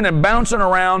screaming and bouncing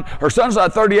around. Her son's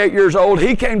like 38 years old.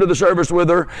 He came to the service with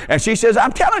her, and she says,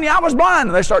 I'm telling you, I was blind.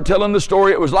 And they start telling the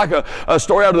story. It was like a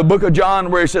story out of the book of John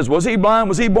where he says, was he blind?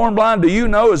 Was he born blind? Do you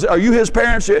know? Are you his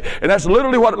parents? And that's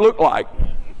literally what it looked like.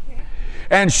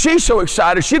 And she's so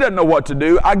excited, she doesn't know what to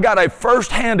do. I got a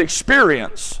first-hand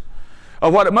experience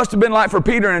of what it must have been like for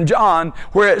Peter and John,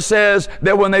 where it says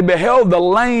that when they beheld the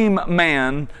lame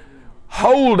man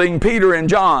holding Peter and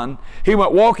John, he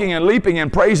went walking and leaping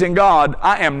and praising God.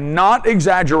 I am not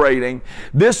exaggerating.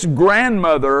 This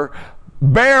grandmother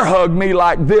bear hugged me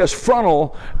like this,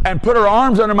 frontal, and put her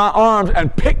arms under my arms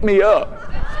and picked me up.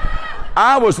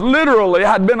 I was literally,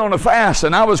 I'd been on a fast,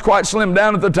 and I was quite slim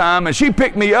down at the time, and she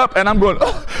picked me up, and I'm going,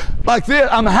 like this.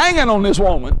 I'm hanging on this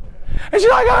woman. And she's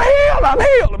like, I'm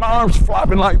healed. And my arms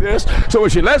flopping like this. So when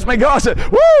she lets me go, I said,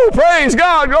 woo, praise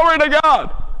God, glory to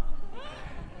God.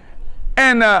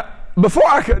 And before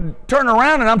I could turn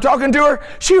around and I'm talking to her,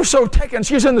 she was so taken,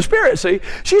 she's in the Spirit, see.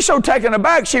 She's so taken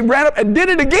aback, she ran up and did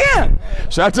it again.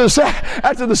 So after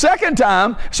the second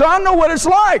time, so I know what it's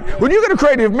like. When you get a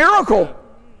creative miracle,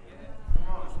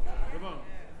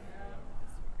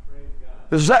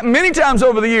 This has happened many times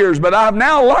over the years, but I've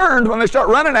now learned when they start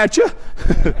running at you.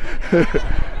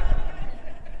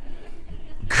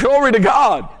 Glory to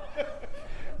God.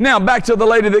 Now, back to the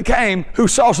lady that came who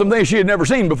saw some things she had never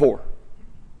seen before.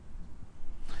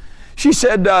 She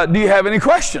said, do you have any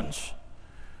questions?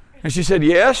 And she said,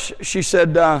 yes. She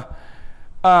said,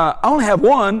 I only have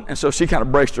one. And so she kind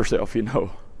of braced herself, you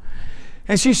know.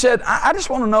 And she said, I just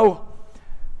want to know,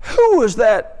 who was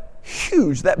that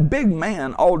huge, that big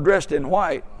man all dressed in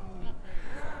white?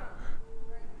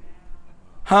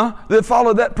 Huh? That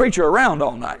followed that preacher around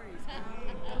all night.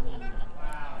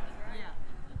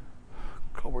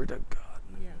 Glory to God.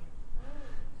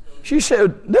 She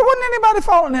said, there wasn't anybody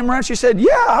following him around. She said,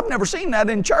 yeah, I've never seen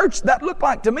that in church. That looked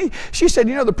like to me. She said,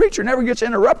 you know, the preacher never gets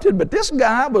interrupted, but this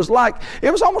guy was like,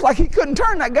 it was almost like he couldn't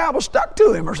turn. That guy was stuck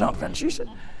to him or something. She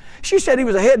said he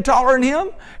was a head taller than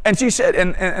him. And she said,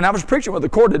 and I was preaching with a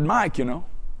corded mic, you know.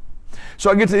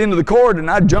 So I get to the end of the cord and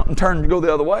I jump and turn to go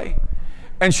the other way.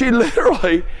 And she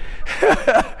literally,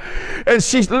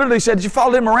 said she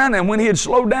followed him around, and when he had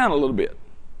slowed down a little bit,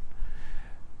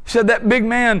 she said that big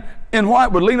man in white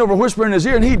would lean over, whisper in his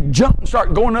ear, and he'd jump and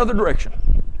start going the other direction.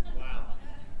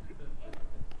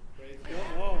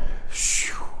 Wow.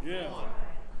 Yeah.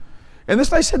 And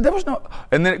this lady said there was no,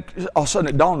 and then all of a sudden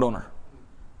it dawned on her.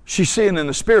 She's seeing in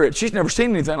the spirit. She's never seen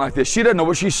anything like this. She doesn't know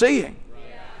what she's seeing.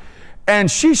 And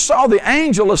she saw the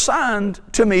angel assigned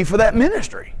to me for that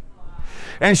ministry.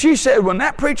 And she said when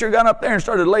that preacher got up there and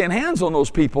started laying hands on those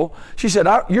people, she said,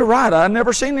 you're right, I've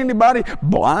never seen anybody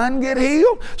blind get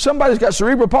healed. Somebody's got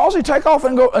cerebral palsy, take off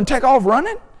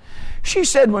running. She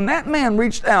said when that man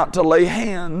reached out to lay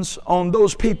hands on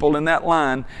those people in that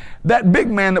line, that big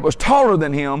man that was taller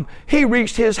than him, he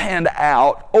reached his hand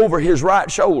out over his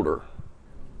right shoulder.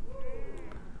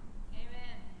 Amen.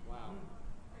 Wow.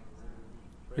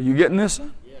 Are you getting this?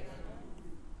 Yes.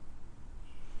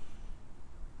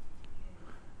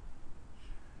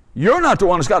 You're not the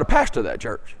one that's got to pastor that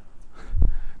church.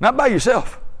 Not by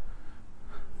yourself.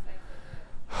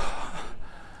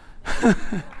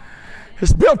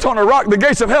 It's built on a rock. The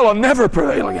gates of hell will never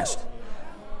prevail against it.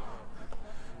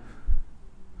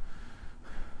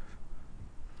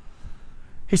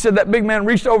 He said that big man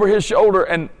reached over his shoulder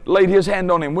and laid his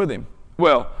hand on him with him.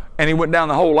 Well, and he went down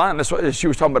the whole line. That's what she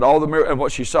was talking about, all the miracles and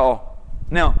what she saw.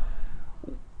 Now,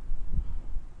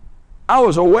 I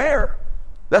was aware.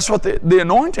 That's what the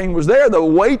anointing was there. The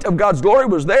weight of God's glory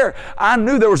was there. I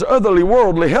knew there was otherly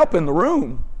worldly help in the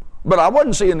room. But I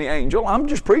wasn't seeing the angel. I'm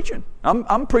just preaching.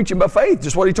 I'm preaching by faith,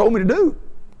 just what he told me to do.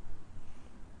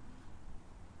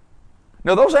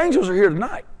 Now, those angels are here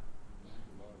tonight.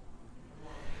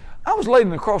 I was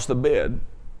laying across the bed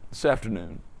this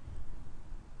afternoon.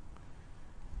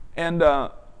 And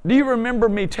do you remember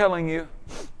me telling you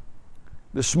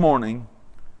this morning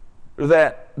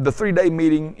that the 3-day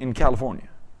meeting in California,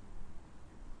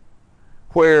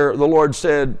 where the Lord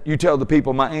said, you tell the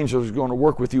people my angels are going to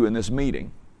work with you in this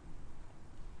meeting.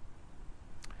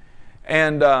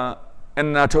 And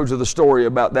I told you the story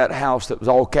about that house that was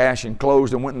all cash and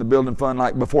closed and went in the building fund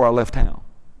like before I left town.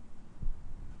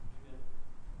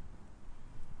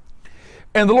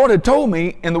 And the Lord had told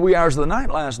me in the wee hours of the night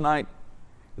last night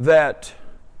that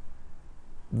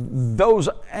those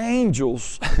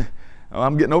angels,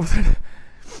 I'm getting over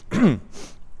that,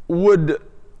 would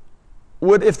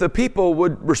if the people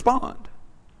would respond.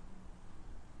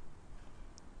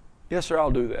 Yes, sir,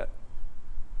 I'll do that.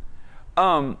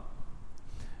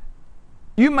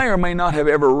 You may or may not have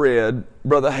ever read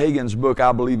Brother Hagin's book,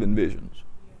 I Believe in Visions.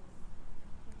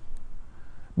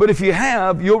 But if you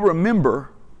have, you'll remember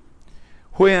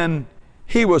when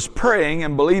he was praying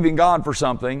and believing God for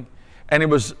something, and he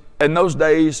was, in those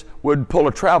days, would pull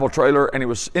a travel trailer, and he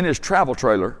was in his travel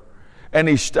trailer, and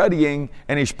he's studying,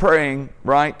 and he's praying,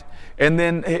 right? And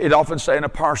then he'd often stay in a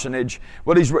parsonage.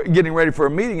 But he's getting ready for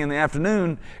a meeting in the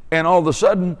afternoon, and all of a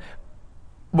sudden,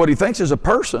 what he thinks is a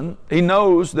person, he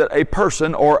knows that a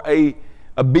person or a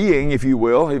being, if you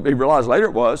will, he realized later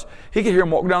it was, he could hear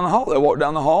him walk down the hall. They walked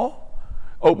down the hall,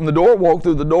 opened the door, walked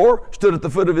through the door, stood at the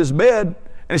foot of his bed, and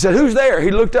he said, who's there?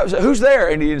 He looked up and said, who's there?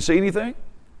 And he didn't see anything.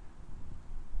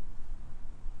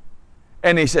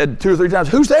 And he said 2 or 3 times,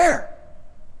 who's there?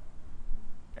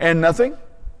 And nothing.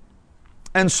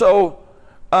 And so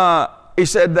he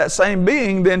said that same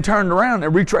being then turned around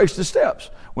and retraced his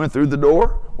steps. Went through the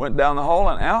door, went down the hall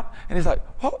and out. And he's like,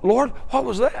 oh, Lord, what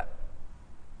was that?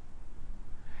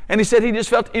 And he said he just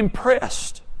felt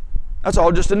impressed. That's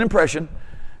all, just an impression,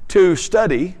 to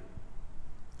study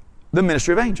the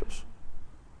ministry of angels.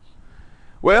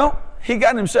 Well, he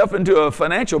got himself into a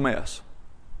financial mess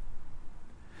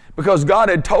because God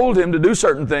had told him to do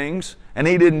certain things and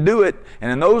he didn't do it.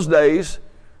 And in those days,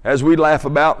 as we laugh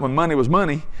about when money was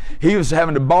money, he was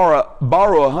having to borrow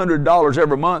 $100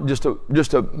 every month just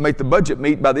to make the budget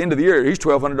meet. By the end of the year, he's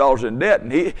 $1,200 in debt.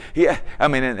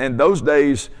 And in those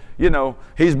days, you know,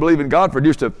 he's believing God for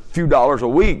just a few dollars a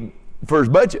week for his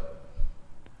budget.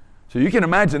 So you can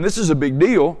imagine this is a big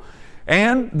deal.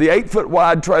 And the 8-foot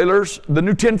wide trailers, the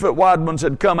new 10-foot wide ones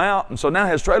had come out, and so now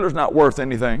his trailer's not worth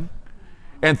anything.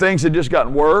 And things had just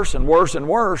gotten worse and worse and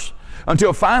worse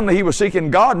until finally he was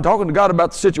seeking God and talking to God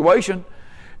about the situation.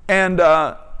 And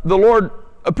the Lord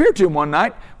appeared to him one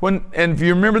night. And if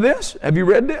you remember this, have you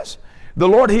read this? The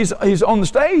Lord, he's on the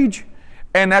stage,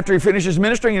 and after he finishes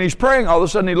ministering and he's praying, all of a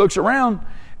sudden he looks around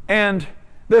and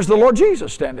there's the Lord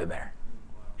Jesus standing there.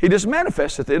 He just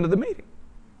manifests at the end of the meeting.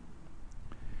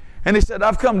 And he said,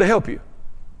 I've come to help you.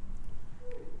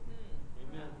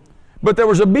 Amen. But there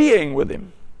was a being with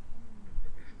him.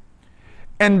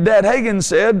 And Dad Hagin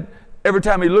said, every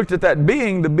time he looked at that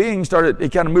being, the being he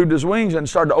kind of moved his wings and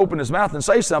started to open his mouth and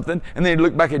say something, and then he'd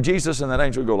look back at Jesus and that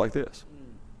angel would go like this.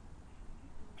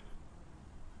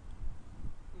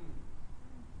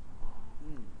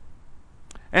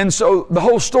 And so the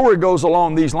whole story goes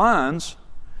along these lines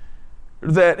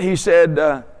that he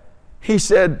said,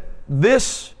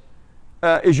 this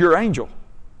is your angel.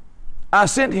 I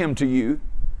sent him to you.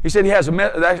 He said he has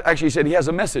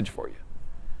a message for you.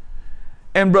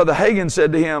 And Brother Hagin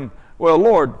said to him, well,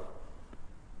 Lord,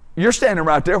 you're standing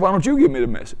right there. Why don't you give me the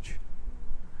message?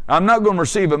 I'm not going to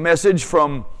receive a message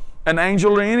from an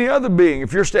angel or any other being.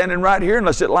 If you're standing right here,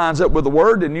 unless it lines up with the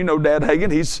Word, and you know Dad Hagin,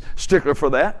 he's stickler for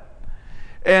that.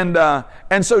 And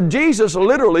so Jesus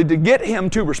literally, to get him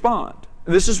to respond,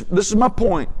 this is my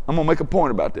point. I'm going to make a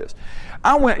point about this.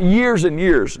 I went years and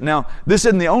years. Now, this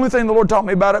isn't the only thing the Lord taught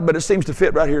me about it, but it seems to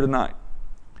fit right here tonight.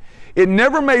 It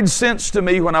never made sense to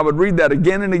me when I would read that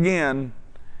again and again,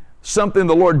 something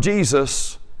the Lord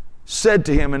Jesus said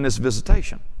to him in this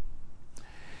visitation.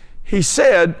 He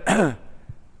said that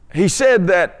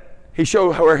he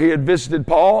showed where he had visited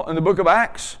Paul in the book of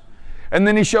Acts, and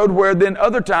then he showed where then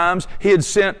other times he had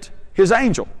sent his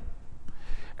angel.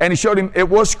 And he showed him it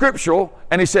was scriptural,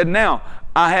 and he said, now,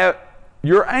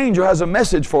 your angel has a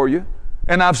message for you,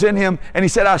 and I've sent him, and he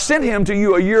said, I sent him to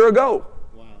you a year ago.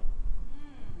 Wow.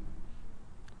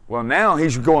 Well, now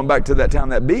he's going back to that time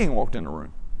that being walked in the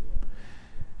room.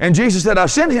 And Jesus said, I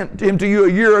sent him to you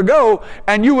a year ago,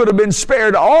 and you would have been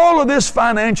spared all of this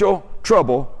financial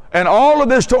trouble and all of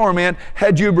this torment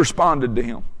had you responded to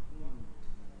him.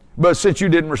 But since you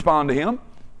didn't respond to him,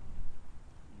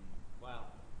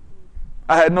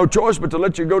 I had no choice but to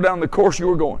let you go down the course you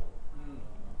were going.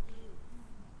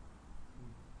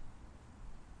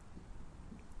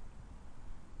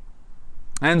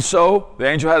 And so the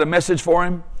angel had a message for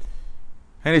him.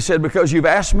 And he said, because you've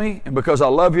asked me and because I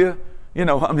love you, he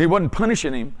wasn't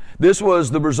punishing him. This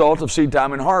was the result of seed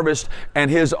time and harvest and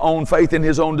his own faith in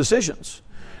his own decisions.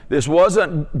 This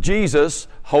wasn't Jesus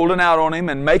holding out on him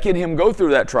and making him go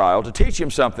through that trial to teach him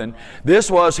something.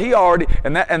 This was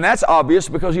and that's obvious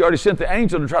because he already sent the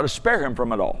angel to try to spare him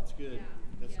from it all. That's good.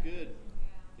 That's good.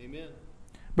 Amen.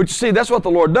 But you see, that's what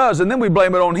the Lord does. And then we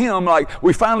blame it on him, like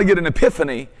we finally get an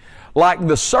epiphany, like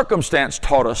the circumstance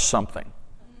taught us something.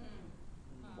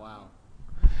 Wow.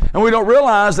 And we don't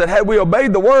realize that had we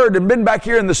obeyed the Word and been back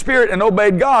here in the Spirit and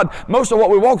obeyed God, most of what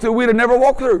we walked through, we'd have never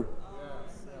walked through.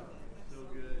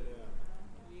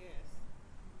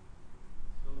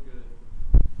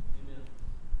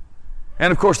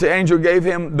 And of course the angel gave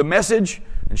him the message,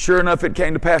 and sure enough it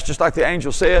came to pass just like the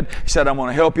angel said. He said, I'm going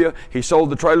to help you. He sold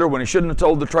the trailer when he shouldn't have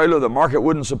sold the trailer. The market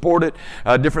wouldn't support it.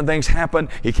 Different things happened.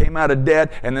 He came out of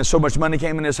debt, and then so much money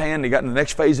came in his hand. He got in the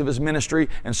next phase of his ministry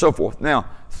and so forth. Now,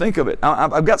 think of it.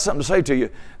 I've got something to say to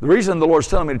you. The reason the Lord's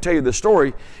telling me to tell you this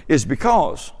story is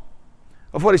because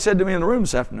of what he said to me in the room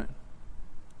this afternoon.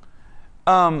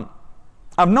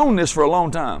 I've known this for a long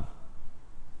time.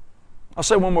 I'll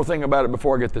say one more thing about it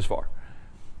before I get this far.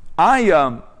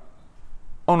 On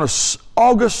an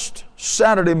August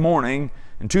Saturday morning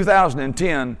in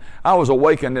 2010, I was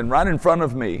awakened, and right in front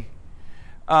of me,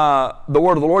 the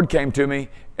word of the Lord came to me,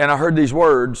 and I heard these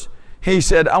words. He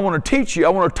said, I want to teach you, I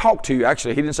want to talk to you.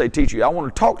 Actually, he didn't say teach you. I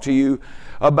want to talk to you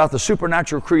about the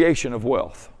supernatural creation of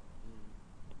wealth.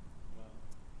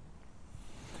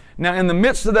 Now, in the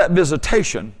midst of that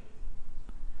visitation,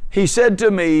 he said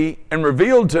to me and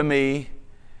revealed to me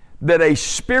that a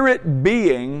spirit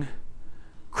being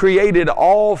created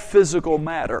all physical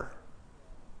matter.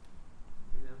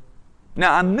 Amen.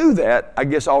 Now, I knew that, I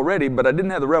guess, already, but I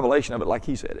didn't have the revelation of it like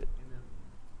he said it.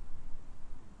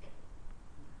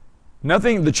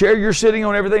 Nothing, the chair you're sitting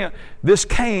on, everything, this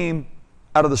came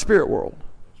out of the spirit world.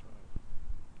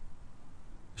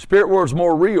 The spirit world's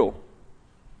more real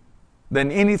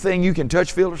than anything you can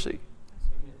touch, feel, or see.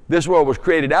 This world was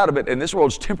created out of it, and this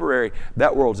world's temporary.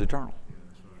 That world's eternal.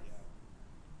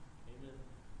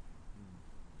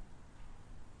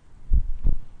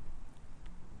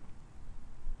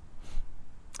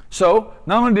 So,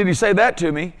 not only did he say that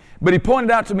to me, but he pointed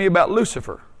out to me about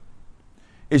Lucifer.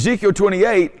 Ezekiel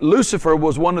 28, Lucifer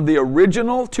was one of the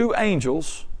original 2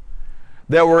 angels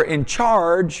that were in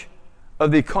charge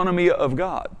of the economy of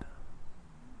God.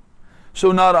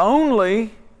 So not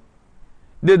only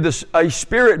did a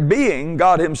spirit being,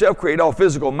 God himself, create all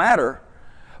physical matter,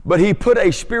 but he put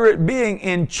a spirit being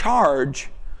in charge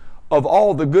of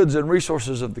all the goods and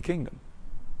resources of the kingdom.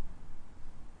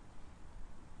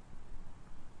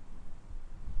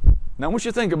 Now I want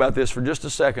you to think about this for just a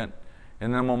second,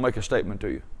 and then I'm going to make a statement to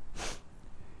you.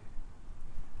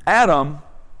 Adam,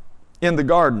 in the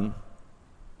garden,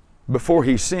 before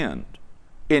he sinned,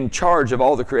 in charge of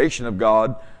all the creation of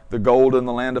God, the gold in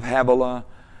the land of Havilah,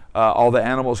 all the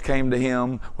animals came to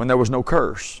him when there was no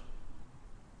curse.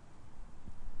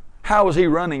 How was he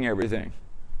running everything?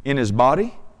 In his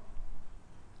body?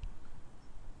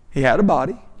 He had a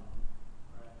body.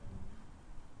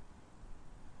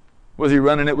 Was he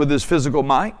running it with his physical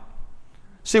might?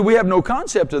 See, we have no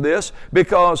concept of this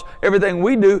because everything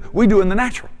we do in the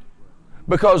natural.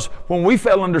 Because when we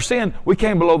fell under sin, we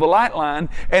came below the light line,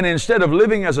 and instead of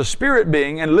living as a spirit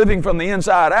being and living from the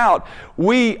inside out,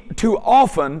 we too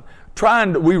often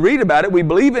we read about it, we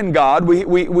believe in God,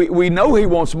 we know He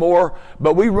wants more,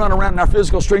 but we run around in our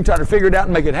physical strength trying to figure it out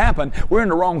and make it happen. We're in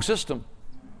the wrong system.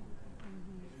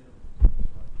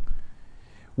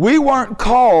 We weren't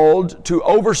called to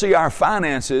oversee our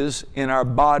finances in our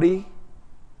body.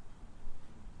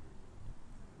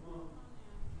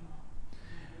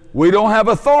 We don't have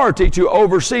authority to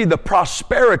oversee the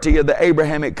prosperity of the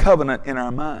Abrahamic covenant in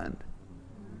our mind.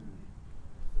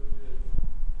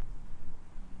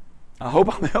 I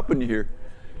hope I'm helping you here.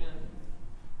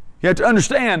 You have to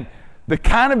understand the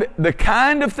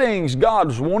kind of things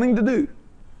God's wanting to do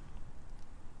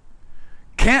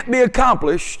can't be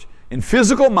accomplished in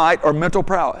physical might or mental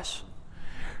prowess.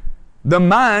 The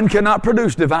mind cannot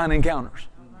produce divine encounters.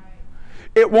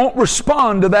 It won't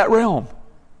respond to that realm.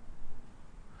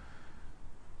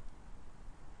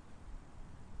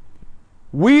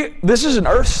 This is an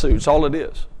earth suit, it's all it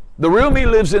is. The real me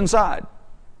lives inside.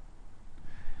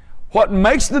 What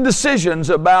makes the decisions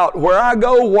about where I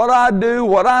go, what I do,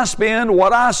 what I spend,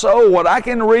 what I sow, what I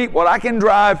can reap, what I can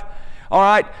drive, all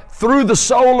right, through the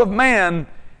soul of man,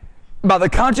 by the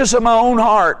conscience of my own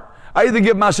heart, I either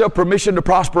give myself permission to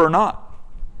prosper or not.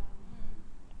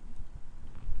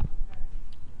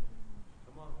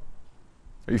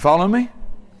 Are you following me?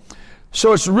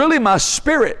 So it's really my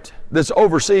spirit that's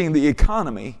overseeing the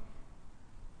economy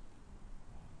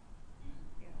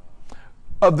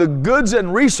of the goods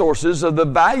and resources of the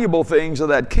valuable things of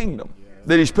that kingdom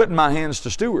that He's put in my hands to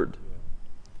steward.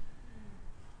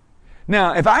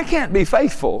 Now, if I can't be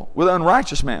faithful with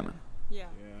unrighteous mammon,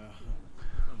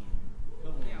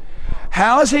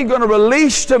 how is He going to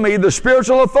release to me the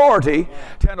spiritual authority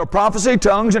to handle prophecy,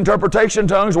 tongues, interpretation,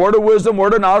 tongues, word of wisdom,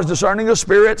 word of knowledge, discerning of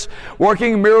spirits,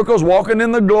 working miracles, walking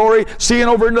in the glory, seeing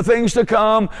over into things to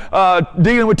come,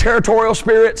 dealing with territorial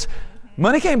spirits?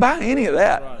 Money can't buy any of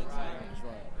that.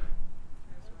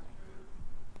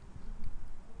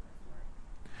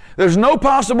 There's no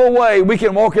possible way we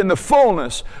can walk in the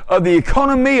fullness of the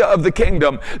economy of the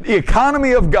kingdom, the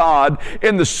economy of God,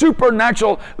 in the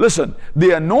supernatural. Listen,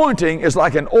 the anointing is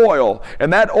like an oil,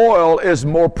 and that oil is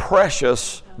more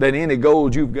precious than any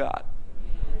gold you've got.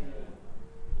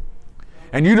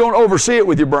 And you don't oversee it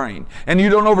with your brain, and you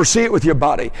don't oversee it with your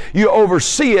body. You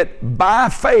oversee it by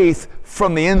faith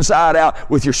from the inside out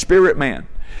with your spirit man.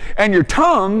 And your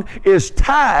tongue is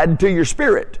tied to your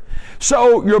spirit.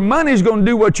 So your money's going to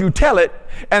do what you tell it,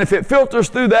 and if it filters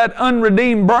through that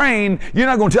unredeemed brain, you're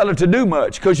not going to tell it to do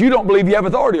much because you don't believe you have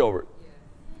authority over it.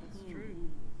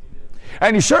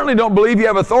 And you certainly don't believe you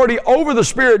have authority over the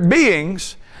spirit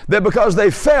beings that because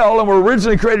they fell and were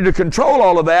originally created to control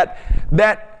all of that,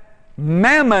 that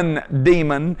mammon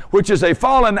demon, which is a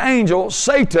fallen angel,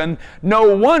 Satan,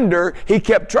 no wonder he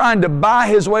kept trying to buy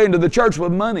his way into the church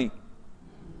with money.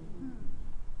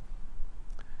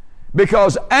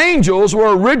 Because angels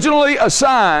were originally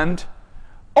assigned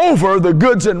over the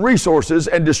goods and resources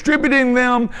and distributing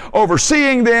them,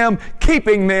 overseeing them,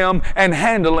 keeping them, and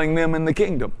handling them in the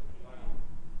kingdom.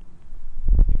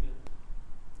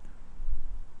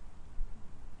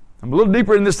 I'm a little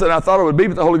deeper in this than I thought I would be,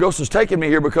 but the Holy Ghost is taking me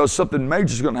here because something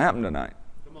major is going to happen tonight.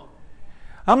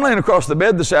 I'm laying across the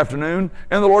bed this afternoon,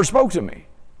 and the Lord spoke to me.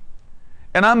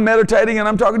 And I'm meditating, and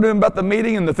I'm talking to Him about the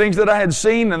meeting and the things that I had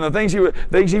seen and the things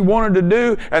He wanted to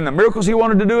do and the miracles He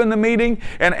wanted to do in the meeting.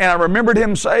 And I remembered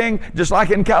Him saying, just like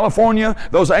in California,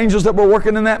 those angels that were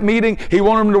working in that meeting, He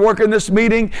wanted them to work in this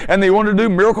meeting, and they wanted to do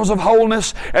miracles of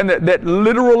wholeness, and that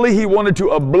literally He wanted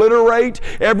to obliterate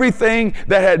everything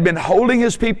that had been holding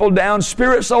His people down,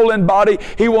 spirit, soul, and body.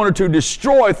 He wanted to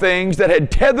destroy things that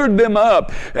had tethered them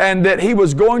up, and that He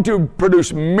was going to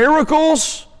produce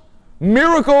miracles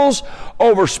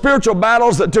over spiritual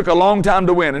battles that took a long time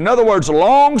to win. In other words,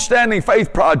 long-standing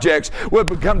faith projects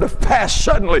would come to pass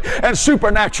suddenly and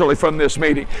supernaturally from this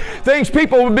meeting. Things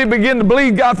people would begin to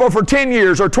believe God for 10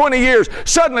 years or 20 years,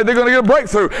 suddenly they're going to get a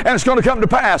breakthrough and it's going to come to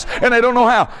pass, and they don't know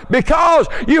how. Because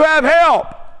you have help.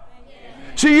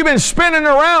 See, you've been spinning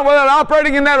around without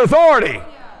operating in that authority.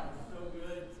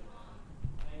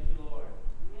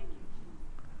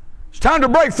 It's time to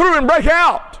break through and break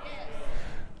out.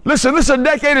 Listen, this is a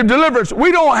decade of deliverance.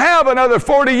 We don't have another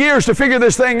 40 years to figure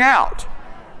this thing out.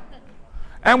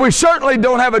 And we certainly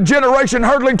don't have a generation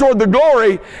hurtling toward the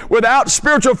glory without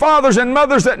spiritual fathers and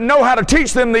mothers that know how to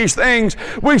teach them these things.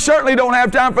 We certainly don't have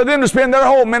time for them to spend their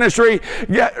whole ministry,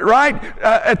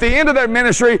 at the end of their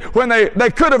ministry, when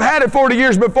they could have had it 40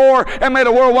 years before and made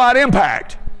a worldwide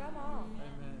impact.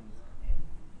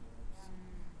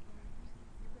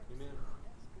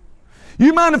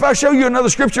 You mind if I show you another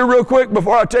scripture real quick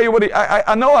before I tell you what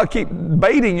I know I keep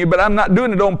baiting you, but I'm not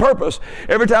doing it on purpose.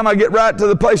 Every time I get right to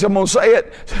the place I'm going to say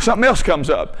it, something else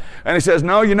comes up. And he says,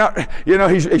 no, you're not,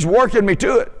 he's working me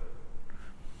to it.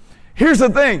 Here's the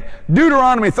thing,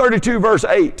 Deuteronomy 32 verse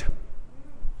 8.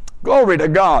 Glory to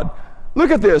God.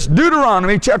 Look at this,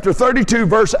 Deuteronomy chapter 32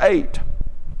 verse 8.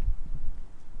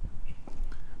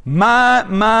 My.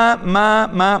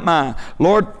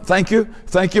 Lord, thank you.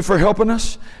 Thank you for helping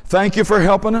us. Thank you for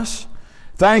helping us.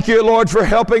 Thank you, Lord, for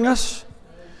helping us.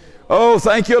 Oh,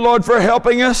 thank you, Lord, for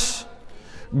helping us.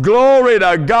 Glory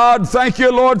to God. Thank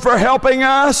you, Lord, for helping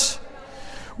us.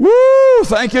 Woo!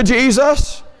 Thank you,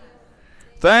 Jesus.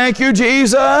 Thank you,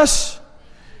 Jesus.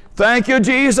 Thank you,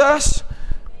 Jesus.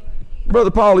 Brother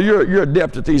Paul, you're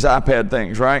adept at these iPad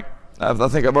things, right? I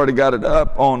think I've already got it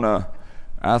up on,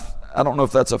 I don't know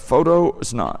if that's a photo.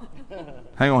 It's not.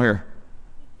 Hang on here.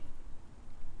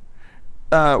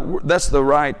 That's the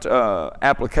right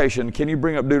application. Can you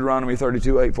bring up Deuteronomy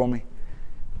 32:8 for me?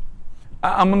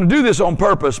 I'm going to do this on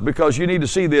purpose because you need to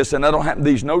see this, and I don't have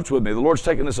these notes with me. The Lord's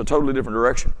taking this a totally different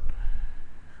direction.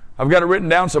 I've got it written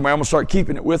down somewhere. I'm going to start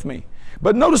keeping it with me.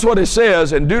 But notice what it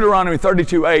says in Deuteronomy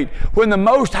 32:8. When the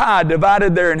Most High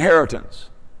divided their inheritance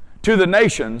to the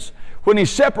nations, when He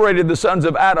separated the sons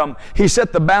of Adam, He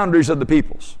set the boundaries of the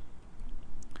peoples.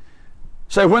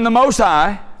 Say, when the Most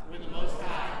High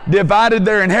divided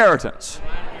their inheritance,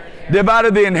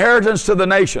 divided the inheritance to the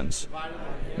nations.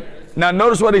 Now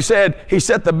notice what He said. He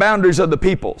set the boundaries of the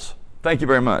peoples. Thank you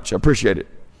very much. I appreciate it.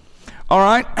 All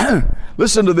right.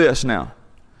 Listen to this now.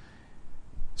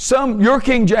 Your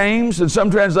King James and some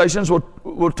translations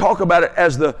will talk about it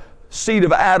as the seed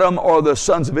of Adam or the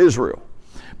sons of Israel.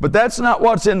 But that's not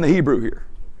what's in the Hebrew here.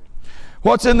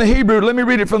 What's in the Hebrew, let me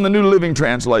read it from the New Living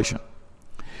Translation.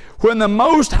 When the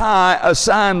Most High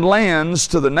assigned lands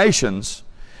to the nations,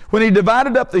 when He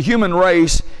divided up the human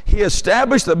race, He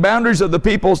established the boundaries of the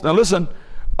peoples, now listen,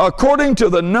 according to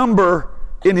the number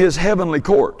in His heavenly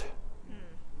court.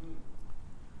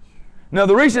 Now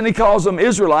the reason He calls them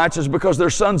Israelites is because they're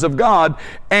sons of God,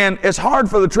 and it's hard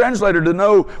for the translator to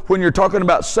know when you're talking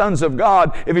about sons of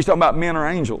God if He's talking about men or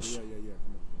angels.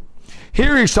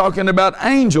 Here He's talking about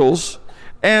angels,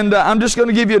 and I'm just going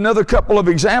to give you another couple of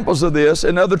examples of this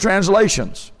in other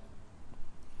translations.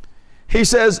 He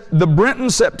says, the Brenton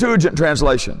Septuagint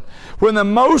translation, when the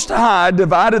Most High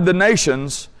divided the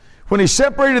nations, when He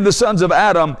separated the sons of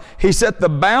Adam, He set the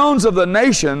bounds of the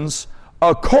nations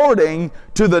according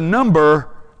to the number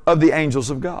of the angels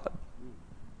of God.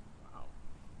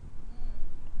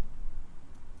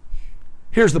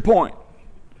 Here's the point.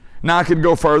 Now I could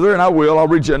go further, and I will. I'll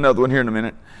read you another one here in a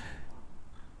minute.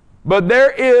 But there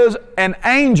is an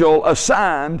angel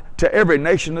assigned to every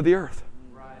nation of the earth.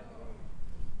 Right.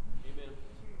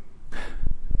 Amen.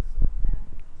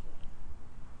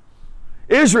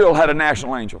 Israel had a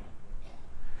national angel.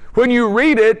 When you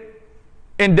read it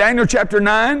in Daniel chapter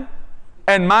 9,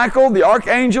 and Michael, the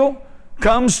archangel,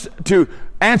 comes to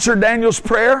answer Daniel's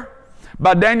prayer,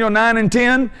 by Daniel 9 and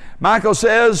 10, Michael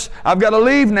says, I've got to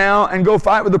leave now and go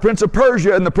fight with the prince of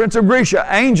Persia and the prince of Grecia,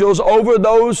 angels over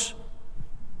those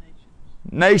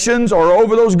nations or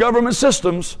over those government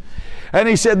systems. And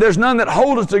he said, there's none that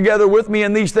holdeth together with me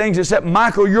in these things except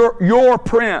Michael, your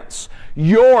prince.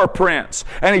 Your prince.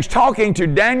 And he's talking to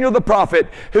Daniel the prophet,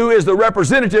 who is the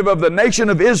representative of the nation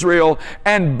of Israel.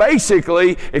 And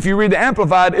basically, if you read the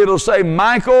Amplified, it'll say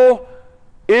Michael,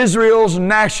 Israel's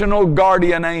national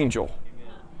guardian angel.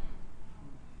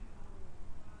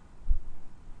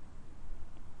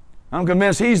 I'm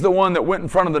convinced he's the one that went in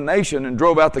front of the nation and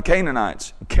drove out the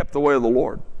Canaanites and kept the way of the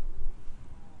Lord.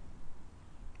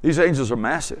 These angels are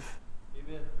massive.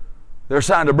 Amen. They're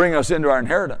assigned to bring us into our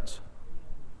inheritance.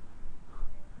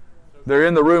 They're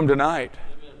in the room tonight.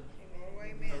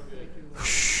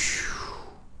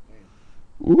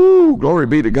 Ooh, glory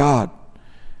be to God.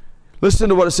 Listen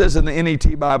to what it says in the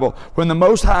NET Bible. When the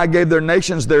Most High gave their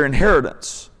nations their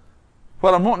inheritance,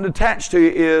 what I'm wanting to attach to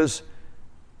you is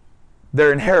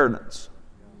their inheritance.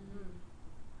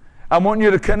 I want you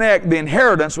to connect the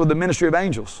inheritance with the ministry of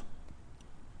angels.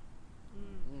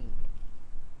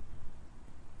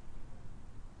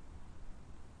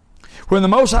 When the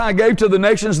Most High gave to the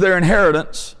nations their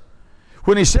inheritance,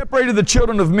 when He separated the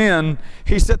children of men,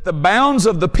 He set the bounds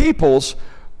of the peoples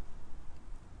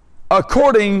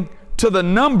according to the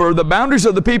number, the boundaries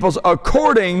of the peoples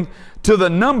according to the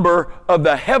number of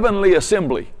the heavenly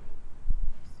assembly.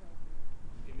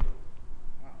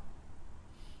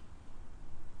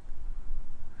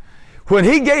 When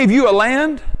He gave you a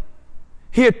land,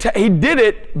 He did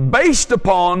it based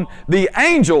upon the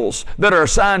angels that are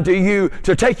assigned to you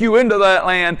to take you into that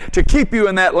land, to keep you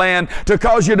in that land, to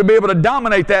cause you to be able to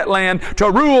dominate that land, to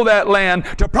rule that land,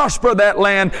 to prosper that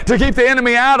land, to keep the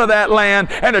enemy out of that land,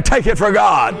 and to take it for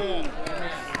God.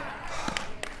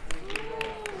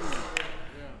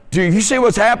 Do you see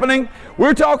what's happening?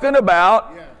 We're talking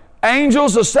about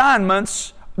angels'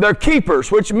 assignments. They're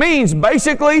keepers, which means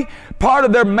basically part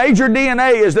of their major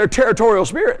DNA is their territorial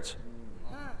spirits.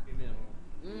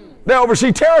 They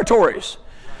oversee territories.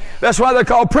 That's why they're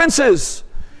called princes.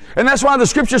 And that's why the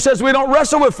Scripture says we don't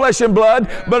wrestle with flesh and blood,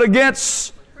 but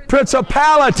against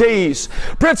principalities.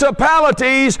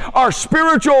 Principalities are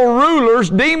spiritual rulers,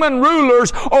 demon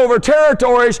rulers over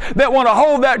territories that want to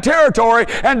hold that territory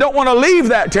and don't want to leave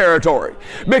that territory.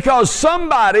 Because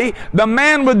somebody, the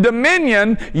man with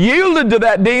dominion, yielded to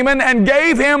that demon and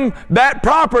gave him that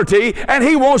property, and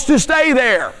he wants to stay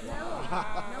there.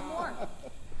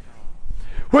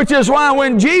 Which is why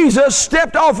when Jesus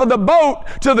stepped off of the boat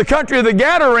to the country of the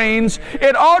Gadarenes,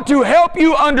 it ought to help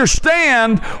you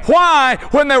understand why,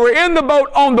 when they were in the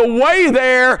boat on the way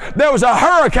there was a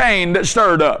hurricane that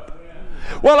stirred up.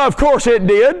 Well, of course it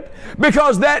did,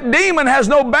 because that demon has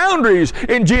no boundaries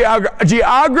in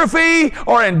geography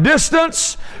or in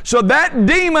distance. So that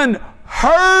demon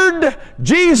heard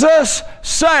Jesus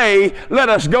say, "Let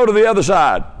us go to the other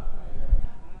side."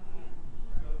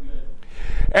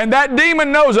 And that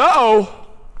demon knows,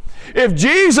 if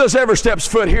Jesus ever steps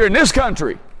foot here in this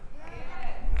country.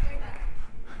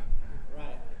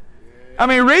 I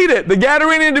mean, read it. The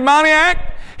Gadarene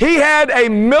demoniac, he had a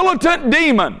militant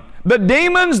demon. The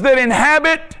demons that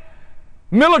inhabit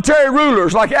military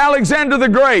rulers like Alexander the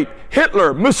Great,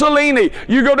 Hitler, Mussolini.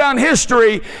 You go down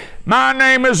history, my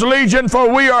name is Legion,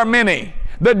 for we are many.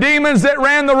 The demons that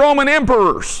ran the Roman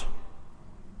emperors.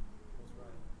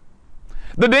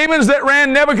 The demons that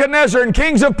ran Nebuchadnezzar and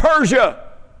kings of Persia.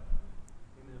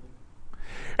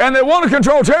 And they want to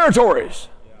control territories.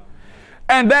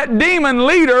 And that demon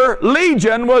leader,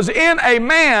 Legion, was in a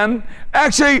man.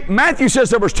 Actually, Matthew says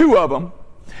there was two of them.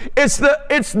 It's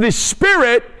the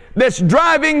spirit that's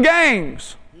driving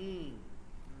gangs.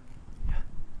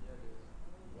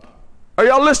 Are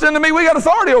y'all listening to me? We got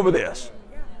authority over this.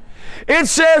 It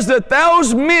says that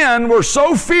those men were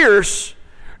so fierce,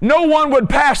 no one would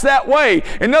pass that way.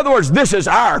 In other words, this is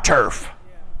our turf.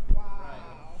 Wow.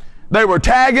 They were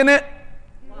tagging it,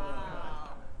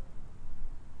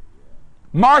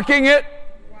 marking it.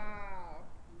 Wow.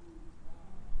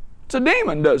 It's a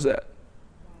demon does that.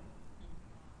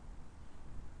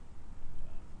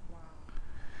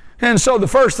 And so the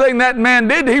first thing that man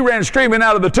did, he ran screaming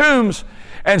out of the tombs.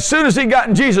 And as soon as he got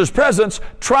in Jesus' presence,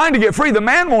 trying to get free, the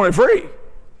man wanted free.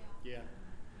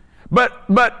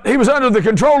 But he was under the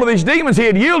control of these demons. He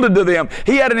had yielded to them.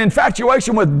 He had an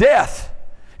infatuation with death.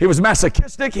 He was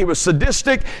masochistic. He was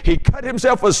sadistic. He cut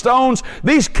himself with stones.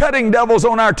 These cutting devils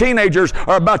on our teenagers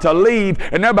are about to leave,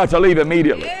 and they're about to leave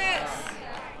immediately. Yes.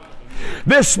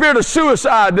 This spirit of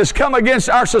suicide that's come against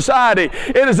our society,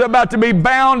 it is about to be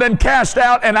bound and cast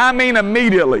out, and I mean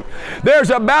immediately. There's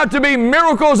about to be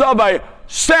miracles of a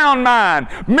sound mind,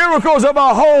 miracles of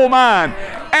a whole mind.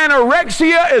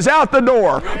 Anorexia is out the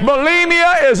door.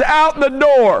 Bulimia is out the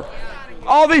door.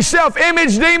 All these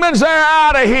self-image demons, they're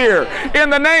out of here. In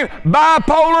the name,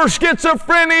 bipolar,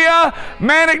 schizophrenia,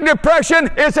 manic depression,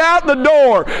 it's out the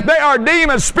door. They are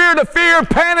demons. Spirit of fear,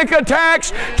 panic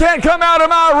attacks, can't come out of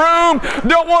my room,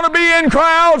 don't want to be in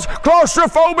crowds,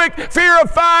 claustrophobic, fear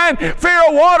of fire, fear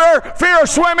of water, fear of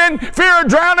swimming, fear of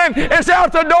drowning, it's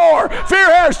out the door. Fear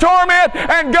has torment,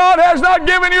 and God has not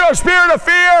given you a spirit of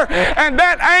fear. And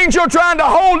that angel trying to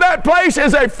hold that place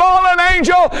is a fallen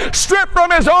angel, stripped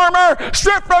from his armor,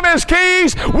 stripped from his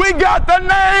keys. We got the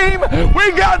name.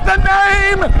 We got the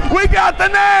name. We got the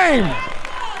name.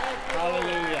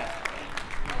 Hallelujah.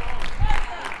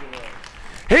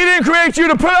 He didn't create you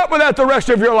to put up with that the rest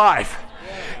of your life.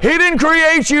 He didn't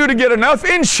create you to get enough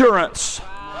insurance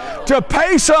to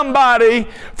pay somebody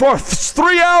for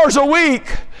 3 hours a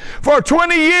week for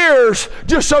 20 years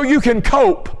just so you can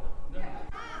cope.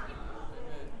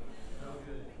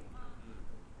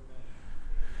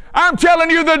 I'm telling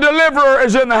you, the deliverer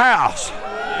is in the house.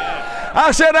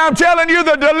 I said, I'm telling you,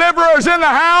 the deliverer is in the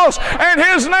house, and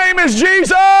his name is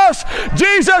Jesus.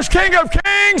 Jesus, King of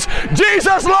Kings.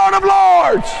 Jesus, Lord of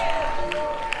Lords.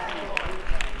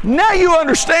 Now you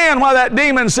understand why that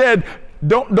demon said,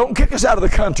 don't kick us out of the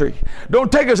country. Don't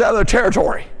take us out of the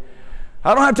territory.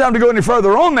 I don't have time to go any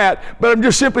further on that, but I'm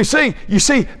just simply saying, you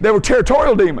see, they were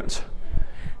territorial demons.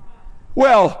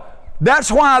 Well,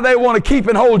 that's why they want to keep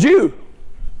and hold you.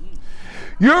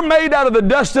 You're made out of the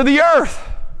dust of the earth.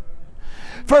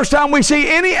 First time we see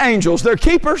any angels, they're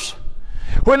keepers.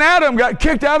 When Adam got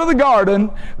kicked out of the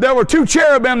garden, there were 2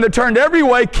 cherubim that turned every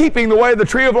way, keeping the way of the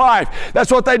tree of life.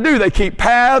 That's what they do. They keep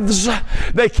paths,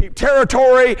 they keep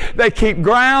territory, they keep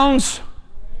grounds.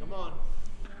 Come on.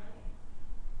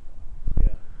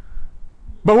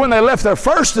 But when they left their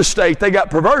first estate, they got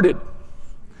perverted.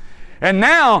 And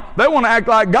now they want to act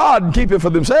like God and keep it for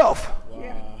themselves.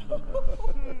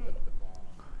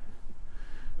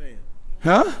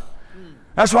 Huh?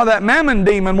 That's why that mammon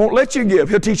demon won't let you give.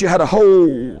 He'll teach you how to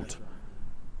hold.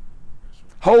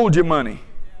 Hold your money.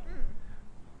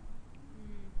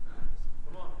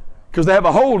 Because they have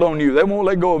a hold on you. They won't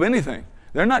let go of anything.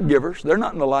 They're not givers. They're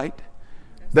not in the light.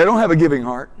 They don't have a giving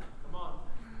heart.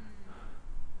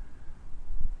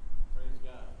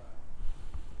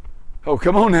 Oh,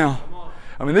 come on now.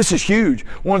 I mean, this is huge.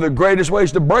 One of the greatest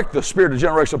ways to break the spirit of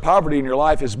generational poverty in your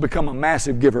life is become a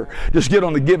massive giver. Just get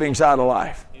on the giving side of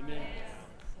life. Amen.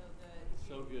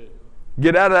 So good.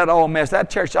 Get out of that all mess. That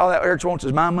church, all that church wants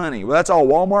is my money. Well, that's all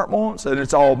Walmart wants, and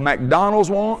it's all McDonald's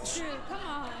wants. Come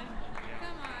on. Come on.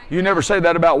 You never say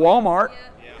that about Walmart.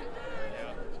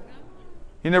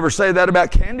 You never say that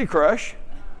about Candy Crush.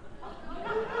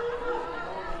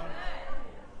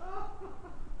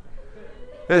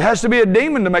 It has to be a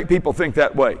demon to make people think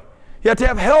that way. You have to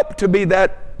have help to be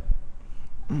that.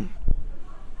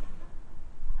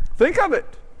 Think of it.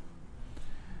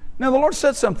 Now, the Lord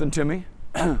said something to me.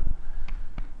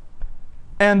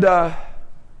 And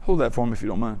hold that for me if you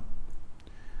don't mind.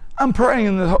 I'm praying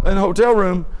in the hotel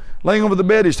room, laying over the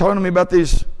bed. He's talking to me about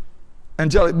these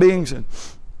angelic beings.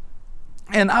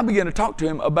 And I began to talk to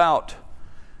him about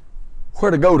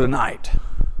where to go tonight.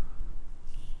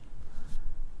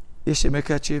 Yeah,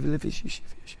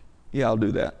 I'll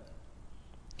do that.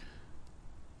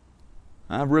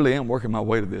 I really am working my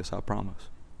way to this, I promise.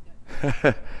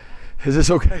 Is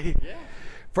this okay? Yeah.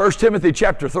 1 Timothy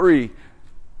chapter 3,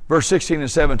 verse 16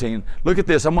 and 17. Look at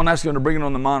this. I'm going to ask you to bring it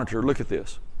on the monitor. Look at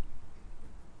this.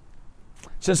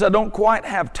 Since I don't quite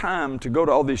have time to go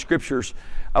to all these scriptures,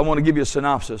 I want to give you a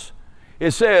synopsis.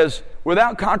 It says,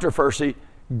 without controversy,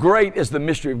 great is the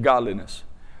mystery of godliness.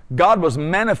 God was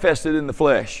manifested in the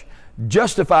flesh,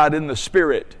 justified in the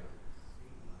spirit.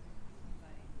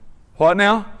 What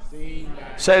now?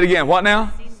 Say it again. What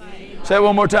now? Say it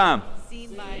one more time.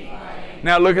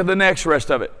 Now look at the next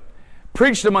rest of it.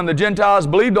 Preached among the Gentiles,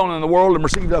 believed on in the world, and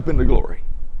received up into glory.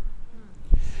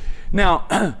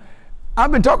 Now,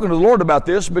 I've been talking to the Lord about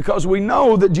this because we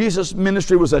know that Jesus'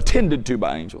 ministry was attended to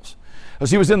by angels.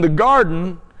 As he was in the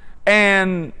garden,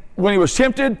 and when he was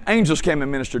tempted, angels came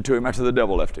and ministered to him after the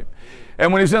devil left him.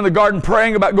 And when he was in the garden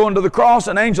praying about going to the cross,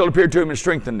 an angel appeared to him and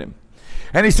strengthened him.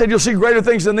 And he said, you'll see greater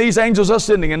things than these, angels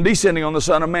ascending and descending on the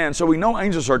Son of Man. So we know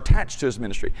angels are attached to his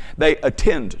ministry. They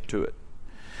attend to it.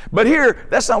 But here,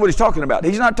 that's not what he's talking about.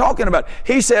 He's not talking about,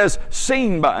 he says,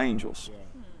 seen by angels.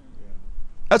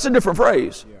 That's a different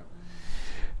phrase.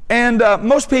 And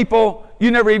most people,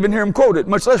 you never even hear them quote it,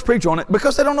 much less preach on it,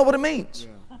 because they don't know what it means.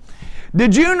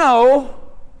 Did you know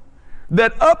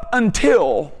that up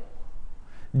until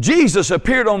Jesus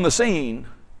appeared on the scene,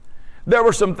 there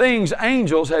were some things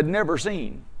angels had never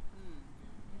seen?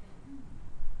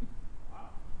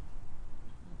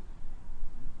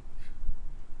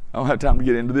 I don't have time to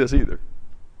get into this either.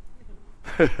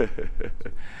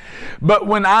 But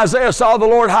when Isaiah saw the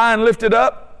Lord high and lifted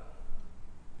up,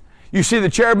 you see the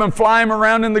cherubim flying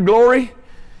around in the glory.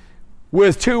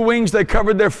 With 2 wings they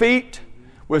covered their feet.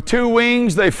 With 2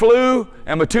 wings they flew.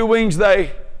 And with 2 wings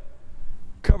they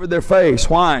covered their face.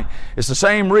 Why? It's the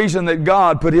same reason that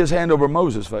God put his hand over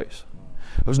Moses' face.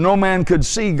 Because no man could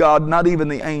see God, not even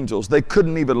the angels. They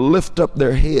couldn't even lift up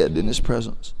their head in his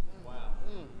presence.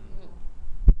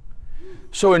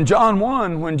 So in John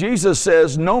 1, when Jesus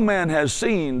says, no man has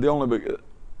seen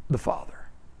the Father,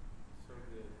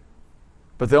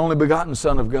 but the only begotten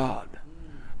Son of God,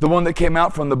 the one that came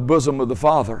out from the bosom of the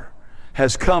Father,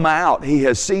 has come out. He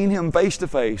has seen him face to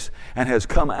face and has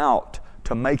come out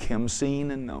to make him seen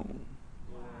and known.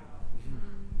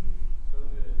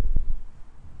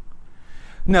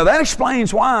 Now that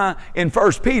explains why in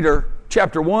 1 Peter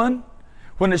chapter 1,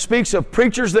 when it speaks of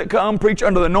preachers that come, preach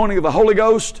under the anointing of the Holy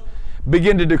Ghost,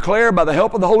 begin to declare by the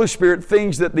help of the Holy Spirit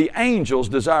things that the angels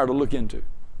desire to look into.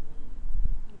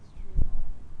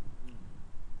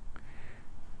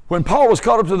 When Paul was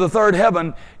caught up to the third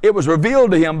heaven, it was revealed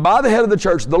to him by the head of the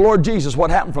church, the Lord Jesus, what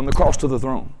happened from the cross to the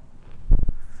throne.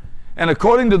 And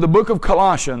according to the book of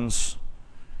Colossians,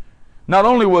 not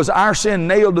only was our sin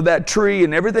nailed to that tree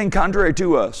and everything contrary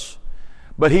to us,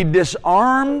 but he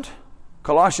disarmed,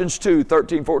 Colossians 2,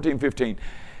 13, 14, 15,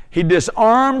 he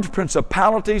disarmed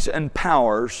principalities and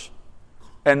powers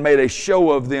and made a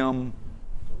show of them.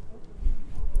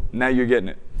 Now you're getting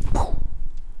it.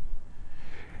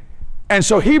 And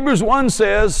so Hebrews 1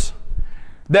 says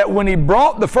that when he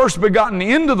brought the first begotten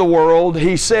into the world,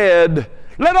 he said,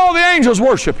 let all the angels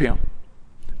worship him.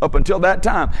 Up until that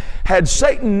time, had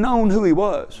Satan known who he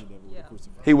was,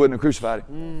 he wouldn't have crucified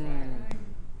him.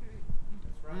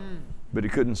 But he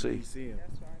couldn't see.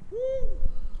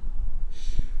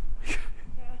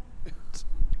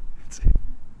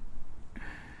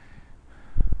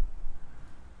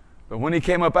 But when he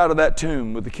came up out of that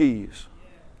tomb with the keys,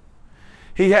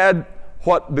 he had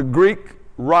what the Greek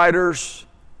writers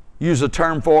use a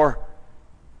term for.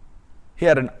 He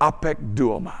had an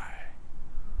apekduomai.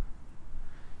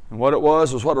 And what it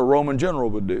was what a Roman general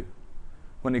would do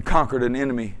when he conquered an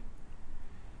enemy.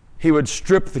 He would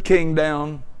strip the king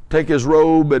down, take his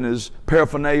robe and his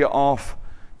paraphernalia off,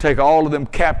 take all of them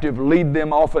captive, lead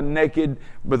them off naked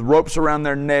with ropes around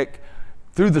their neck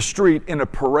through the street in a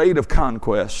parade of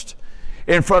conquest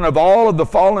in front of all of the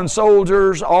fallen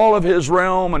soldiers, all of his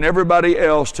realm and everybody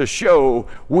else to show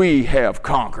we have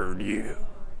conquered you.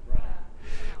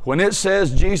 When it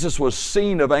says Jesus was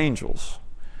seen of angels,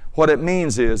 what it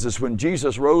means is when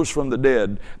Jesus rose from the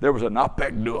dead, there was an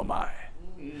apekduomai.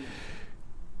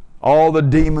 All the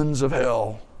demons of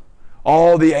hell,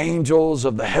 all the angels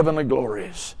of the heavenly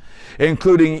glories,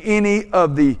 including any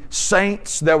of the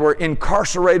saints that were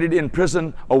incarcerated in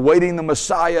prison awaiting the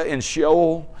Messiah in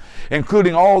Sheol,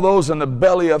 including all those in the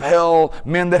belly of hell,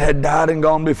 men that had died and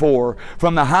gone before.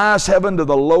 From the highest heaven to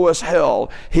the lowest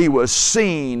hell, he was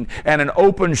seen, and an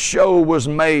open show was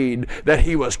made that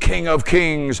he was King of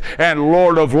kings and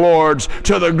Lord of lords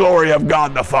to the glory of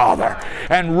God the Father.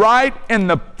 And right in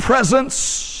the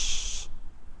presence,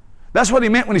 that's what he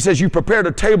meant when he says, you prepared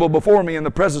a table before me in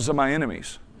the presence of my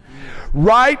enemies.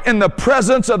 Right in the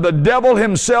presence of the devil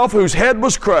himself, whose head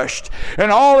was crushed, and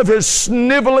all of his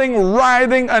sniveling,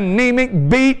 writhing, anemic,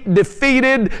 beat,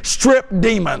 defeated, stripped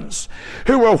demons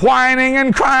who were whining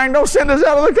and crying, don't send us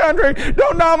out of the country,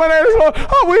 don't nominate us, Lord.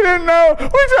 Oh, we didn't know,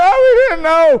 we didn't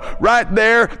know. Right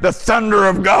there, the thunder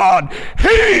of God.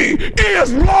 He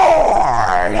is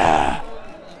Lord.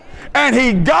 And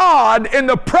he, God, in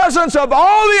the presence of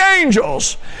all the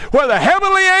angels, where the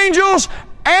heavenly angels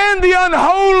and the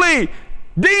unholy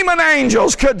demon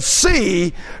angels could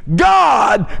see,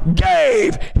 God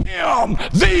gave him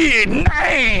the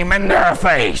name in their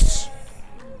face.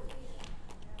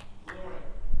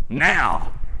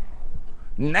 Now.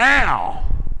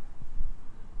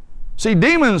 See,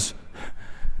 demons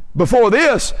before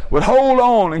this would hold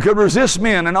on and could resist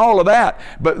men and all of that.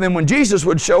 But then when Jesus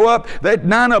would show up,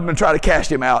 nine of them would try to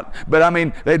cast him out. But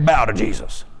they'd bow to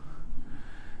Jesus.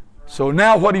 So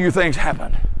now what do you think's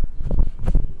happened?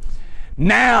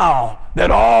 Now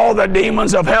that all the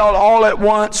demons of hell all at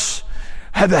once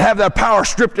had to have their power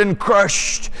stripped and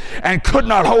crushed and could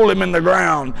not hold him in the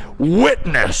ground,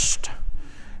 witnessed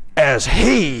as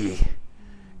he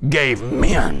gave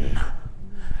men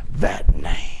that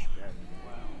name.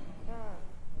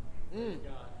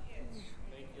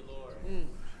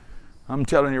 I'm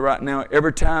telling you right now,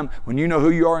 every time when you know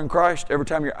who you are in Christ, every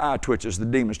time your eye twitches, the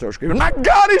demons start screaming, my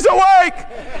God, he's awake!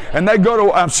 And they go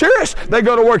to, I'm serious, they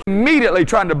go to work immediately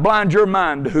trying to blind your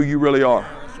mind to who you really are.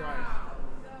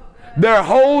 Their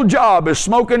whole job is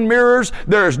smoke and mirrors.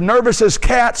 They're as nervous as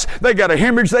cats. They got a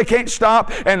hemorrhage they can't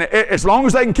stop. And as long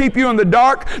as they can keep you in the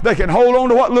dark, they can hold on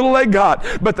to what little they got.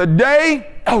 But the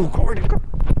day, oh, glory to God.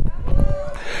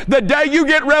 The day you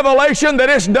get revelation that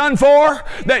it's done for,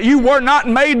 that you were not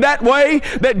made that way,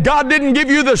 that God didn't give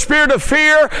you the spirit of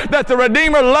fear, that the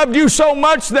Redeemer loved you so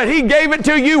much that He gave it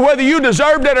to you whether you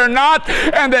deserved it or not,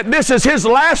 and that this is His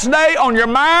last day on your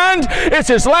mind, it's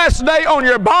His last day on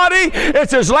your body,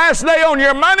 it's His last day on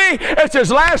your money, it's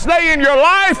His last day in your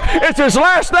life, it's His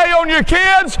last day on your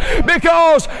kids,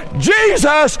 because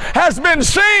Jesus has been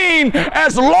seen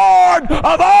as Lord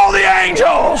of all the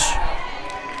angels.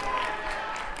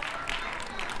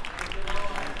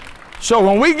 So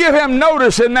when we give Him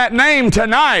notice in that name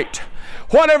tonight,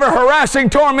 whatever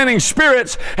harassing, tormenting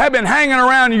spirits have been hanging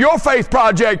around your faith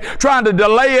project trying to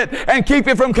delay it and keep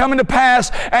it from coming to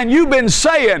pass, and you've been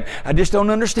saying, I just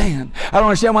don't understand. I don't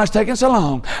understand why it's taking so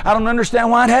long. I don't understand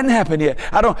why it hadn't happened yet.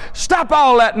 Stop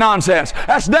all that nonsense.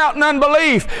 That's doubt and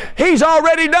unbelief. He's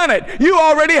already done it. You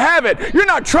already have it. You're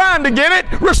not trying to get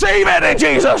it. Receive it in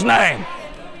Jesus' name.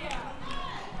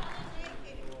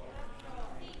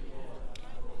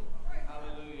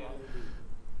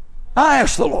 I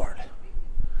asked the Lord.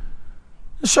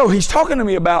 So He's talking to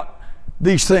me about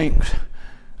these things.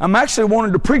 I'm actually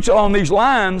wanting to preach along these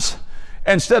lines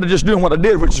instead of just doing what I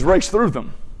did, which is race through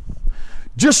them.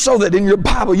 Just so that in your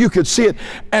Bible you could see it,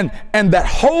 and that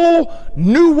whole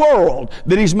new world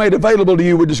that He's made available to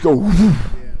you would just go. And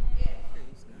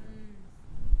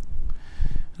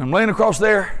I'm laying across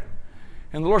there,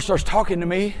 and the Lord starts talking to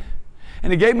me,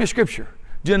 and He gave me a scripture,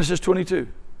 Genesis 22.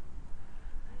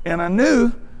 And I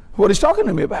knew what He's talking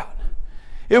to me about.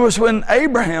 It was when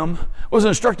Abraham was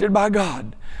instructed by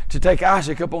God to take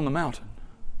Isaac up on the mountain.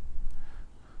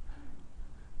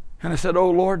 And I said,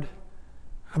 oh Lord,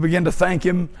 I began to thank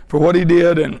Him for what He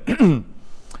did, and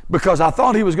because I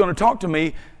thought He was going to talk to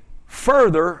me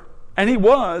further, and He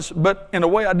was, but in a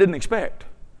way I didn't expect.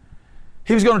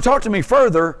 He was going to talk to me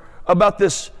further about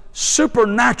this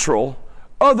supernatural,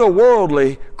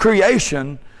 otherworldly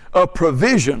creation of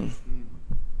provision.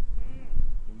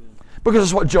 Because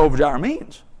that's what Jehovah Jireh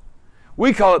means.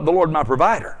 We call it the Lord my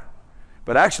provider.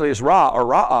 But actually it's Ra or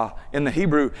Ra'ah in the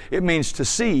Hebrew. It means to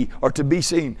see or to be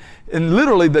seen. And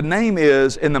literally the name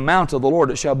is, in the mount of the Lord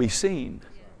it shall be seen.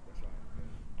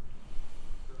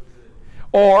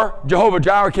 Or Jehovah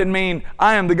Jireh can mean,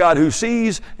 I am the God who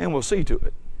sees and will see to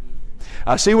it.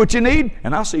 I see what you need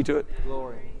and I'll see to it.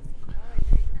 Glory.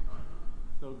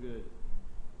 So good.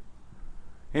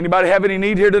 Anybody have any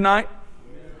need here tonight?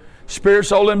 Spirit,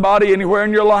 soul, and body, anywhere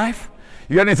in your life?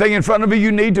 You got anything in front of you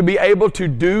need to be able to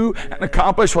do and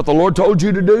accomplish what the Lord told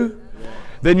you to do?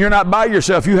 Then you're not by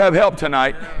yourself. You have help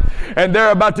tonight. And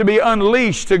they're about to be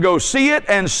unleashed to go see it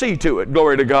and see to it.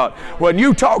 Glory to God. When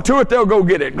you talk to it, they'll go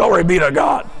get it. Glory be to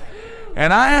God.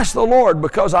 And I asked the Lord,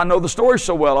 because I know the story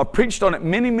so well. I've preached on it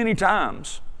many, many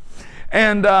times.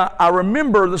 And I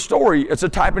remember the story. It's a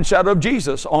type and shadow of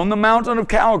Jesus. On the mountain of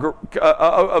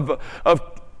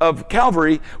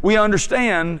Calvary, we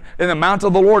understand, in the mount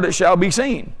of the Lord it shall be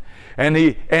seen. And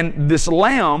this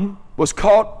lamb was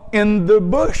caught in the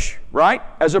bush, right,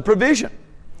 as a provision.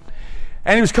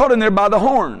 And he was caught in there by the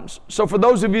horns. So for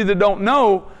those of you that don't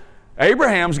know,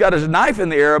 Abraham's got his knife in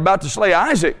the air about to slay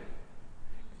Isaac.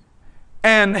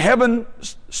 And heaven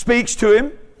speaks to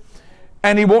him,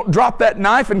 and he won't drop that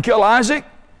knife and kill Isaac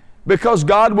because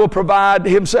God will provide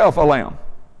Himself a lamb.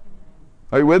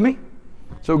 Are you with me?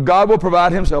 So God will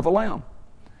provide Himself a lamb.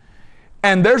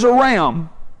 And there's a ram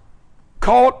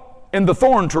caught in the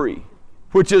thorn tree,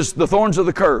 which is the thorns of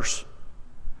the curse,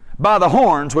 by the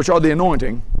horns, which are the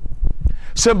anointing,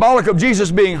 symbolic of Jesus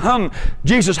being hung,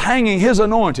 Jesus hanging His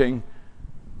anointing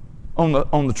on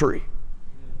the tree.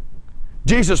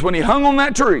 Jesus, when He hung on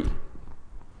that tree,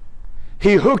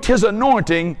 He hooked His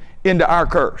anointing into our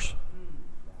curse.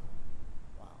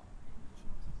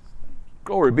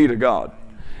 Glory be to God.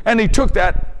 And He took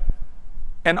that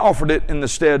and offered it in the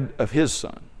stead of His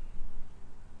Son.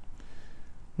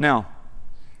 Now,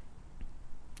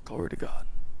 glory to God.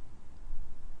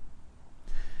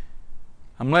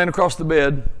 I'm laying across the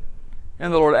bed,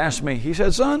 and the Lord asked me, He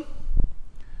said, son,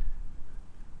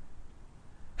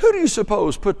 who do you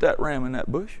suppose put that ram in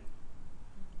that bush?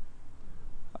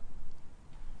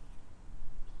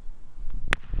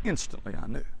 Instantly I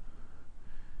knew.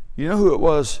 You know who it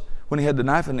was when he had the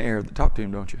knife in the air that talked to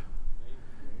him, don't you?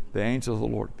 The angel of the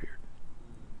Lord appeared.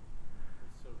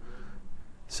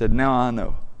 Said, now I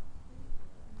know.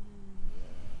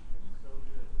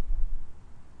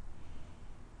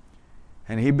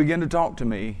 And he began to talk to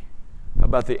me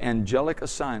about the angelic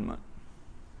assignment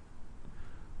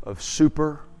of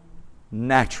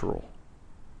supernatural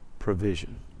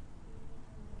provision.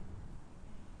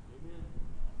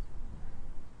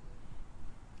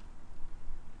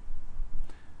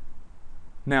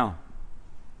 Now,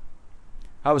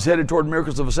 I was headed toward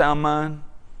miracles of a sound mind.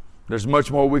 There's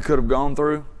much more we could have gone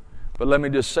through. But let me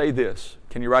just say this.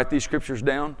 Can you write these scriptures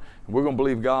down? And we're going to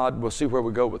believe God. We'll see where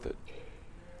we go with it.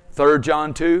 3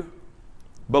 John 2.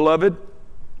 Beloved,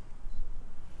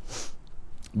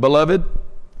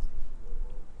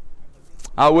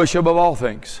 I wish above all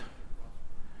things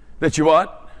that you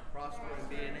what? Prosper and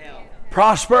be in health.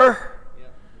 Prosper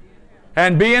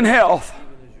and be in health,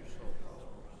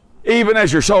 even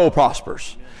as your soul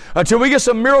prospers. Until we get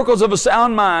some miracles of a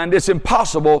sound mind, it's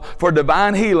impossible for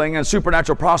divine healing and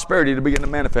supernatural prosperity to begin to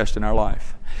manifest in our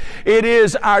life. It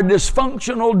is our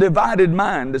dysfunctional, divided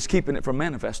mind that's keeping it from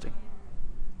manifesting.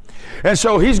 And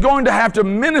so He's going to have to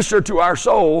minister to our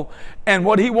soul. And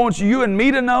what He wants you and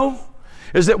me to know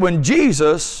is that when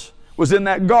Jesus was in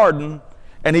that garden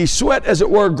and He sweat, as it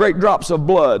were, great drops of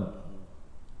blood,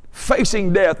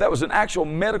 facing death, that was an actual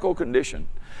medical condition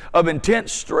of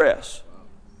intense stress,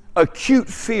 acute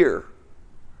fear.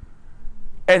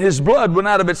 And his blood went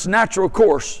out of its natural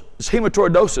course. It's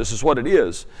hematoidosis is what it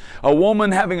is. A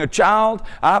woman having a child.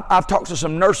 I've talked to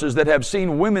some nurses that have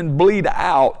seen women bleed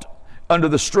out under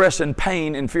the stress and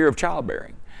pain and fear of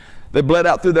childbearing. They bled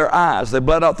out through their eyes. They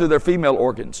bled out through their female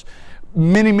organs.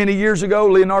 Many, many years ago,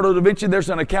 Leonardo da Vinci, there's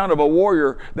an account of a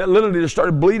warrior that literally just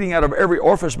started bleeding out of every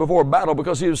orifice before battle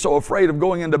because he was so afraid of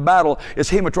going into battle. It's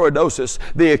hematoidosis.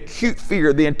 The acute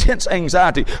fear, the intense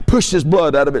anxiety pushed his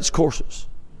blood out of its courses.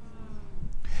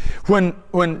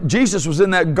 When Jesus was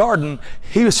in that garden,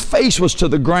 his face was to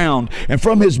the ground, and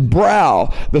from his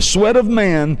brow, the sweat of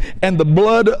man and the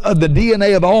blood of the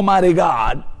DNA of Almighty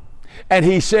God. And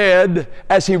he said,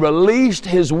 as he released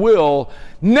his will,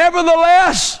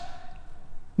 nevertheless,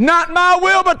 not my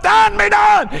will, but thine be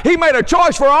done. He made a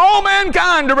choice for all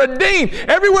mankind to redeem.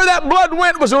 Everywhere that blood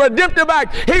went was a redemptive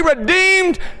act. He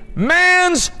redeemed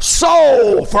man's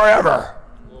soul forever.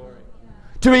 Glory.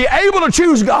 To be able to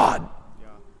choose God.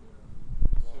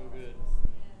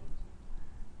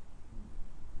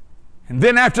 And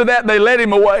then after that, they led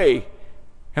him away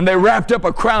and they wrapped up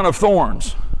a crown of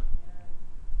thorns.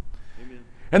 Amen.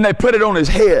 And they put it on his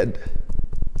head.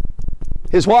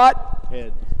 His what?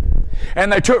 Head.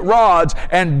 And they took rods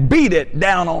and beat it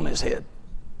down on his head.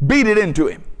 Beat it into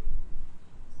him.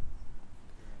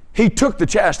 He took the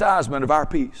chastisement of our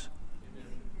peace.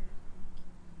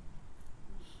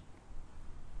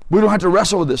 We don't have to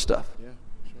wrestle with this stuff. Yeah,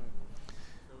 that's right.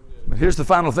 But here's the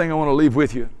final thing I want to leave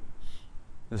with you.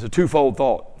 It's a twofold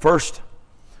thought. First,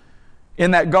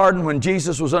 in that garden when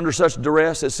Jesus was under such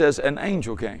duress, it says an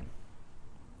angel came.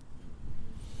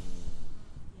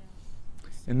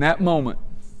 In that moment,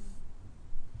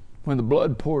 when the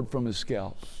blood poured from his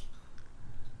scalp,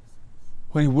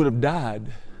 when he would have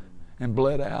died and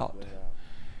bled out,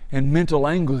 and mental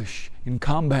anguish in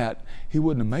combat, he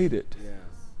wouldn't have made it.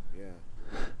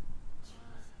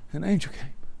 An angel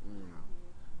came.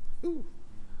 Ooh.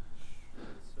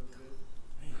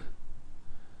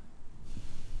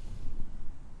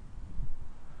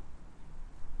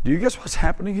 Do you guess what's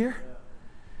happening here?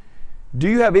 Do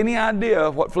you have any idea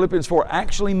what Philippians 4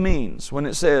 actually means when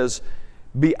it says,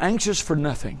 be anxious for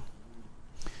nothing,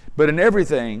 but in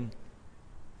everything,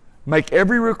 make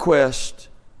every request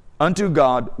unto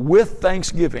God with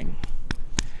thanksgiving.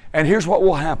 And here's what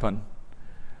will happen.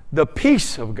 The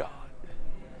peace of God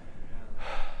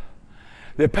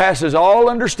that passes all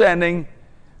understanding,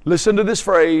 listen to this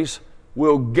phrase,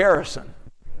 will garrison.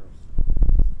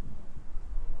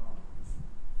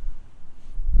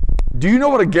 Do you know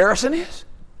what a garrison is?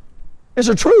 It's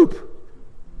a troop.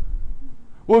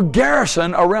 Will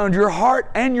garrison around your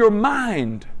heart and your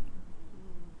mind.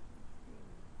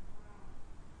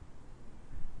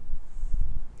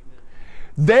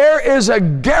 There is a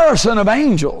garrison of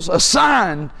angels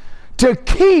assigned to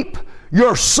keep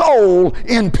your soul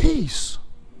in peace.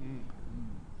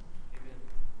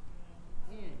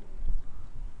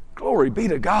 Glory be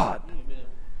to God.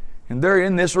 And they're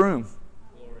in this room.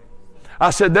 I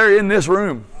said they're in this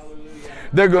room.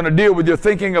 They're going to deal with your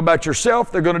thinking about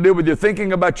yourself. They're going to deal with your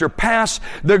thinking about your past.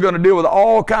 They're going to deal with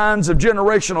all kinds of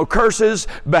generational curses,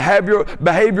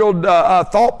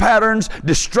 behavioral thought patterns,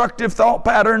 destructive thought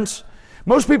patterns.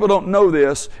 Most people don't know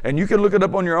this, and you can look it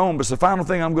up on your own, but it's the final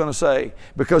thing I'm going to say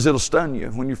because it'll stun you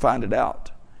when you find it out.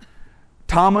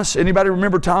 Thomas, anybody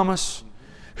remember Thomas?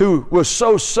 Who was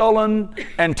so sullen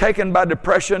and taken by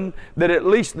depression that at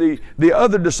least the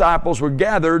other disciples were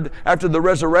gathered after the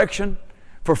resurrection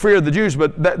for fear of the Jews,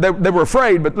 but they were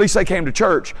afraid, but at least they came to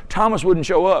church. Thomas wouldn't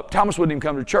show up. Thomas wouldn't even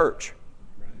come to church.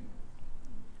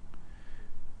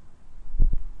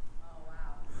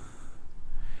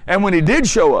 And when he did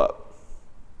show up,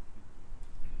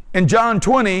 in John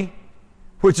 20,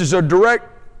 which is a direct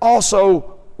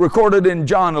also recorded in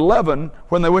John 11,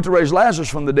 when they went to raise Lazarus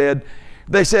from the dead,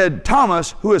 they said,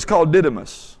 Thomas, who is called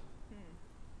Didymus.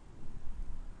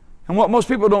 And what most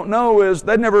people don't know is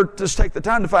they never just take the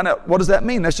time to find out, what does that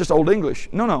mean? That's just Old English.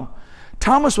 No.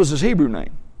 Thomas was his Hebrew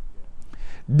name.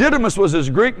 Didymus was his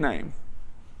Greek name.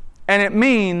 And it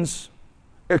means,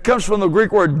 it comes from the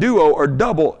Greek word duo or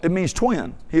double. It means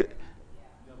twin.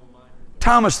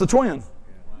 Thomas the twin.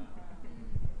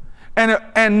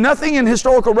 And nothing in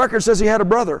historical record says he had a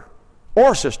brother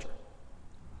or a sister.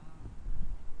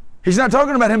 He's not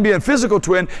talking about him being a physical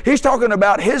twin. He's talking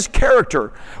about his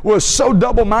character was so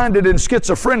double-minded and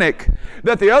schizophrenic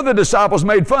that the other disciples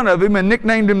made fun of him and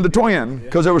nicknamed him the twin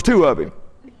because there was two of him.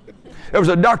 There was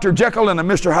a Dr. Jekyll and a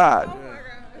Mr. Hyde.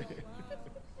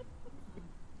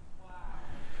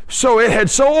 So it had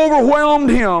so overwhelmed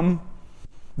him,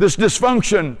 this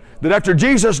dysfunction, that after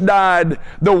Jesus died,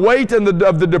 the weight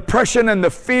of the depression and the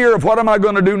fear of what am I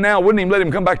going to do now wouldn't even let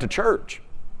him come back to church.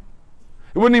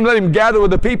 It wouldn't even let him gather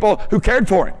with the people who cared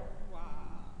for him.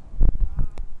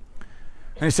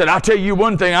 And he said, I'll tell you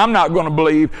one thing I'm not going to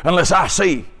believe unless I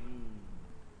see.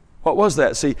 What was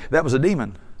that? See, that was a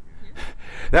demon.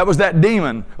 That was that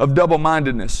demon of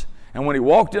double-mindedness. And when he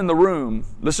walked in the room,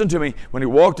 listen to me, when he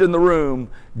walked in the room,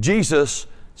 Jesus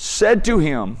said to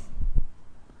him,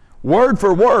 word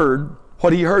for word,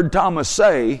 what he heard Thomas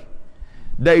say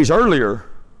days earlier,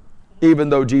 even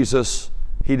though Jesus,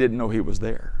 he didn't know he was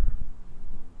there.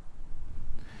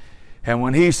 And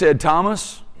when he said,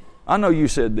 Thomas, I know you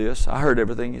said this. I heard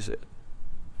everything you said.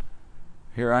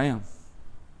 Here I am.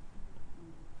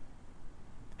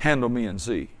 Handle me and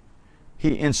see.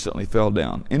 He instantly fell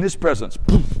down. In his presence,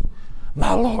 poof,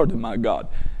 my Lord and my God.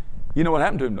 You know what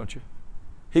happened to him, don't you?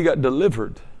 He got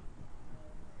delivered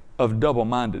of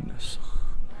double-mindedness.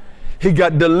 He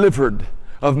got delivered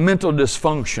of mental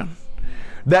dysfunction.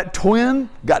 That twin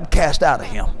got cast out of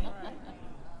him.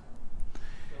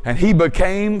 And he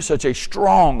became such a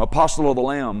strong apostle of the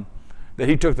Lamb that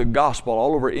he took the gospel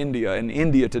all over India. And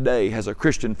India today has a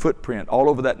Christian footprint all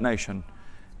over that nation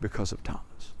because of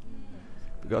Thomas.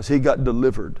 Because he got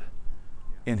delivered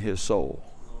in his soul.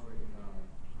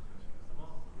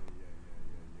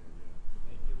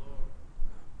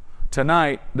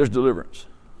 Tonight, there's deliverance.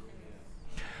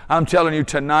 I'm telling you,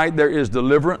 tonight there is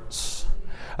deliverance.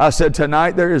 I said,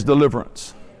 tonight there is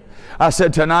deliverance. I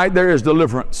said, tonight there is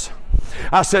deliverance.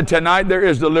 I said, tonight there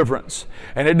is deliverance.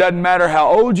 And it doesn't matter how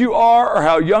old you are or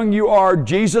how young you are,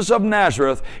 Jesus of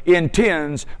Nazareth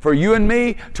intends for you and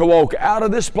me to walk out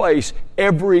of this place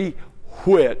every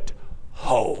whit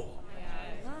whole.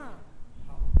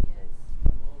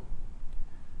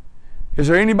 Is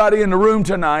there anybody in the room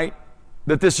tonight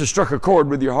that this has struck a chord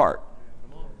with your heart?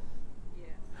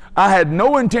 I had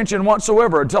no intention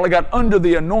whatsoever until I got under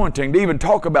the anointing to even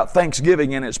talk about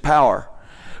Thanksgiving and its power.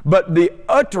 But the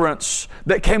utterance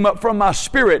that came up from my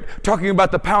spirit talking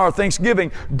about the power of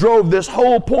thanksgiving drove this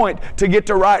whole point to get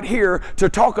to right here to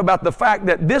talk about the fact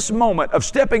that this moment of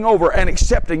stepping over and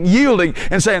accepting, yielding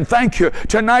and saying, thank you,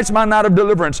 tonight's my night of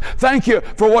deliverance. Thank you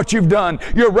for what you've done.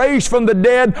 You're raised from the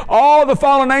dead. All the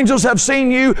fallen angels have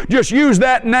seen you. Just use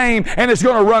that name and it's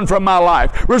going to run from my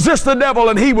life. Resist the devil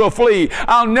and he will flee.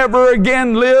 I'll never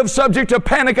again live subject to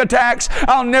panic attacks.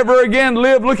 I'll never again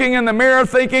live looking in the mirror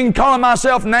thinking, calling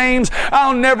myself names.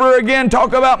 I'll never again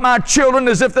talk about my children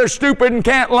as if they're stupid and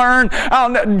can't learn.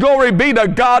 Glory be to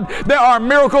God. There are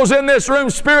miracles in this room,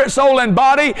 spirit, soul, and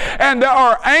body, and there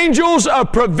are angels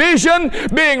of provision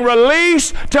being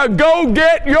released to go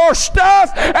get your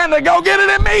stuff and to go get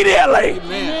it immediately.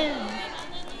 Amen.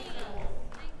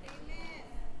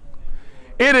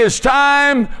 It is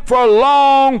time for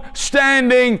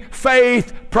long-standing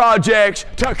faith projects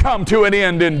to come to an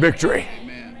end in victory.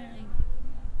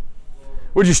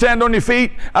 Would you stand on your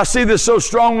feet? I see this so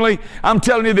strongly. I'm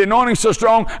telling you, the anointing's so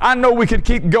strong. I know we could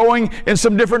keep going in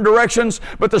some different directions,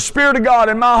 but the Spirit of God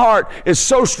in my heart is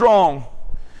so strong.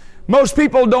 Most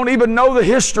people don't even know the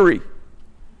history.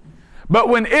 But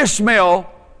when Ishmael,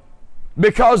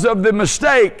 because of the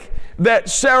mistake that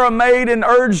Sarah made and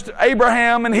urged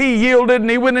Abraham, and he yielded and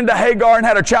he went into Hagar and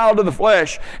had a child of the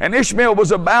flesh, and Ishmael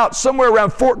was about somewhere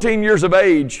around 14 years of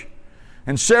age,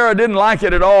 and Sarah didn't like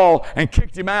it at all and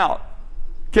kicked him out.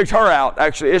 Kicked her out,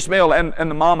 actually, Ishmael and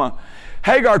the mama.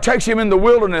 Hagar takes him in the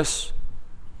wilderness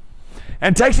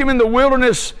and takes him in the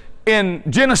wilderness in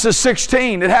Genesis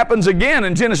 16. It happens again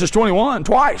in Genesis 21,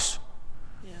 twice.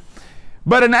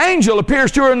 But an angel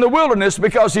appears to her in the wilderness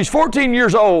because he's 14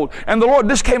 years old. And the Lord,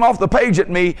 this came off the page at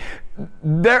me.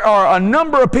 There are a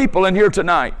number of people in here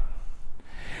tonight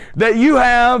that you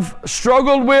have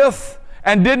struggled with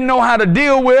and didn't know how to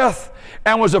deal with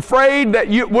and was afraid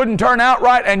that it wouldn't turn out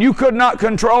right, and you could not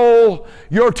control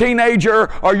your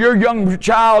teenager or your young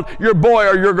child, your boy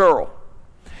or your girl.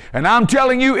 And I'm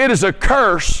telling you, it is a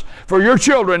curse for your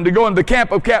children to go into the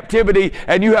camp of captivity,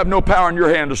 and you have no power in your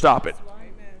hand to stop it.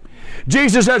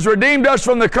 Jesus has redeemed us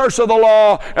from the curse of the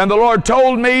law, and the Lord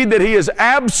told me that He is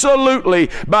absolutely,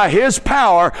 by His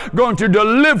power, going to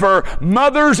deliver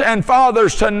mothers and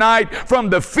fathers tonight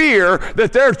from the fear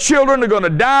that their children are going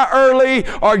to die early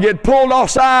or get pulled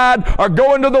offside or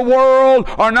go into the world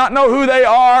or not know who they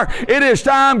are. It is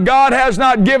time. God has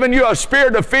not given you a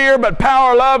spirit of fear, but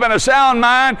power, love, and a sound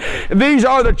mind. These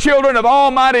are the children of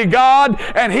Almighty God,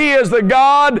 and He is the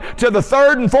God to the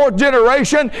third and fourth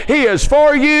generation. He is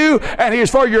for you, and He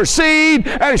is for your seed,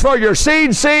 and He's for your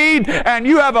seed, and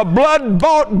you have a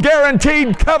blood-bought,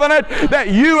 guaranteed covenant that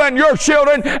you and your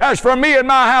children, as for me and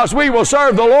my house, we will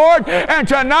serve the Lord. And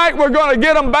tonight we're going to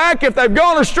get them back if they've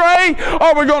gone astray,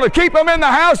 or we're going to keep them in the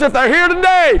house if they're here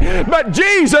today. But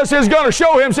Jesus is going to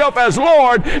show Himself as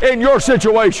Lord in your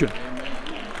situation.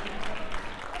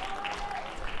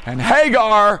 And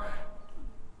Hagar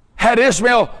had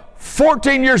Ishmael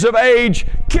 14 years of age,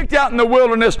 kicked out in the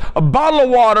wilderness, a bottle of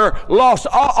water, lost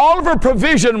all of her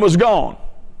provision was gone.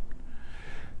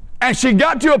 And she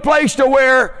got to a place to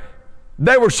where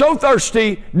they were so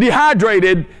thirsty,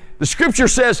 dehydrated, the scripture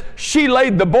says she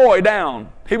laid the boy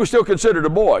down. He was still considered a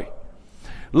boy.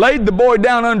 Laid the boy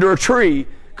down under a tree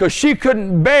because she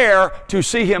couldn't bear to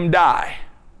see him die.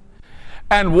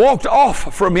 And walked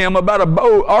off from him about a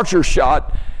bow archer's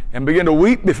shot and began to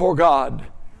weep before God.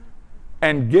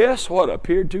 And guess what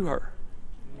appeared to her?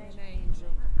 An angel.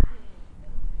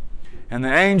 And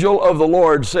the angel of the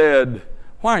Lord said,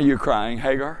 "Why are you crying,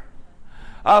 Hagar?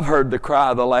 I've heard the cry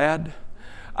of the lad.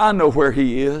 I know where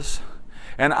he is,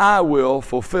 and I will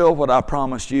fulfill what I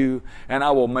promised you, and I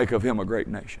will make of him a great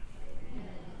nation."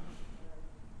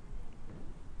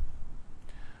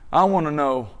 I want to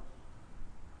know,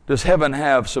 does heaven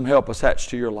have some help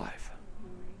attached to your life?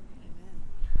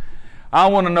 I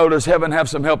want to know, does heaven have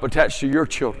some help attached to your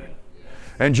children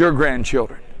and your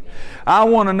grandchildren? I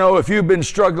want to know, if you've been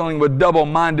struggling with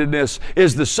double-mindedness,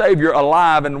 is the Savior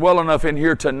alive and well enough in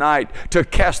here tonight to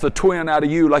cast the twin out of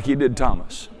you like He did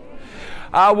Thomas?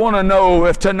 I want to know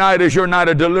if tonight is your night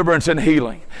of deliverance and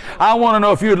healing. I want to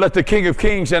know if you would let the King of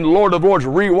Kings and Lord of Lords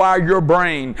rewire your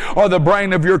brain, or the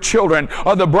brain of your children,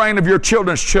 or the brain of your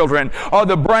children's children, or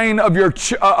the brain of your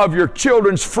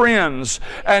children's friends,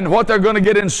 and what they're going to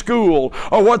get in school,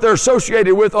 or what they're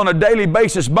associated with on a daily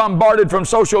basis, bombarded from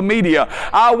social media.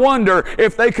 I wonder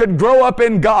if they could grow up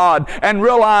in God and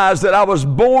realize that I was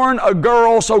born a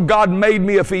girl, so God made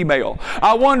me a female.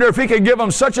 I wonder if He could give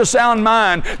them such a sound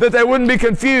mind that they wouldn't be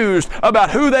confused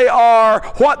about who they are,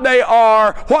 what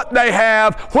they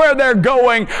have, where they're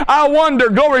going. I wonder,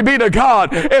 glory be to God,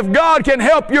 if God can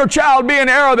help your child be an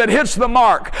arrow that hits the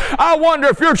mark. I wonder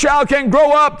if your child can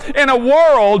grow up in a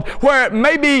world where it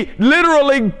may be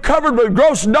literally covered with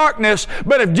gross darkness,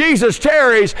 but if Jesus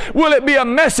tarries, will it be a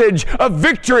message of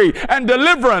victory and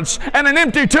deliverance and an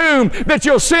empty tomb that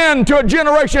you'll send to a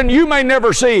generation you may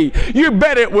never see? You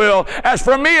bet it will. As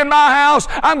for me and my house,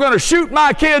 I'm going to shoot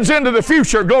my kids into the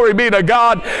future, glory be to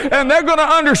God, and they're going to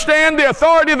understand the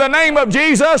authority of the name of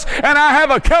Jesus, and I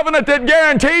have a covenant that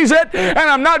guarantees it, and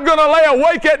I'm not going to lay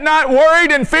awake at night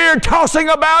worried and feared, tossing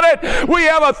about it. We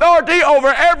have authority over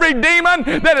every demon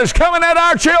that is coming at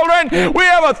our children. We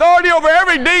have authority over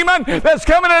every demon that's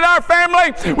coming at our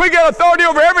family. We got authority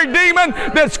over every demon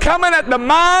that's coming at the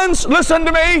minds. Listen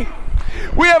to me.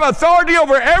 We have authority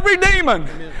over every demon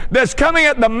that's coming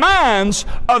at the minds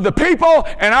of the people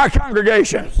in our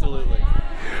congregation. Absolutely.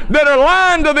 That are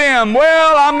lying to them,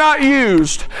 well, I'm not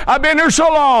used. I've been here so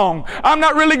long. I'm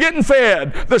not really getting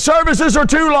fed. The services are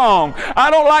too long.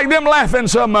 I don't like them laughing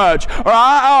so much.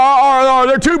 Or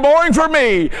they're too boring for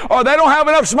me. Or they don't have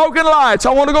enough smoking lights.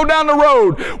 I want to go down the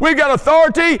road. We've got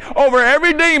authority over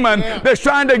every demon that's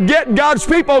trying to get God's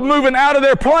people moving out of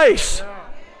their place.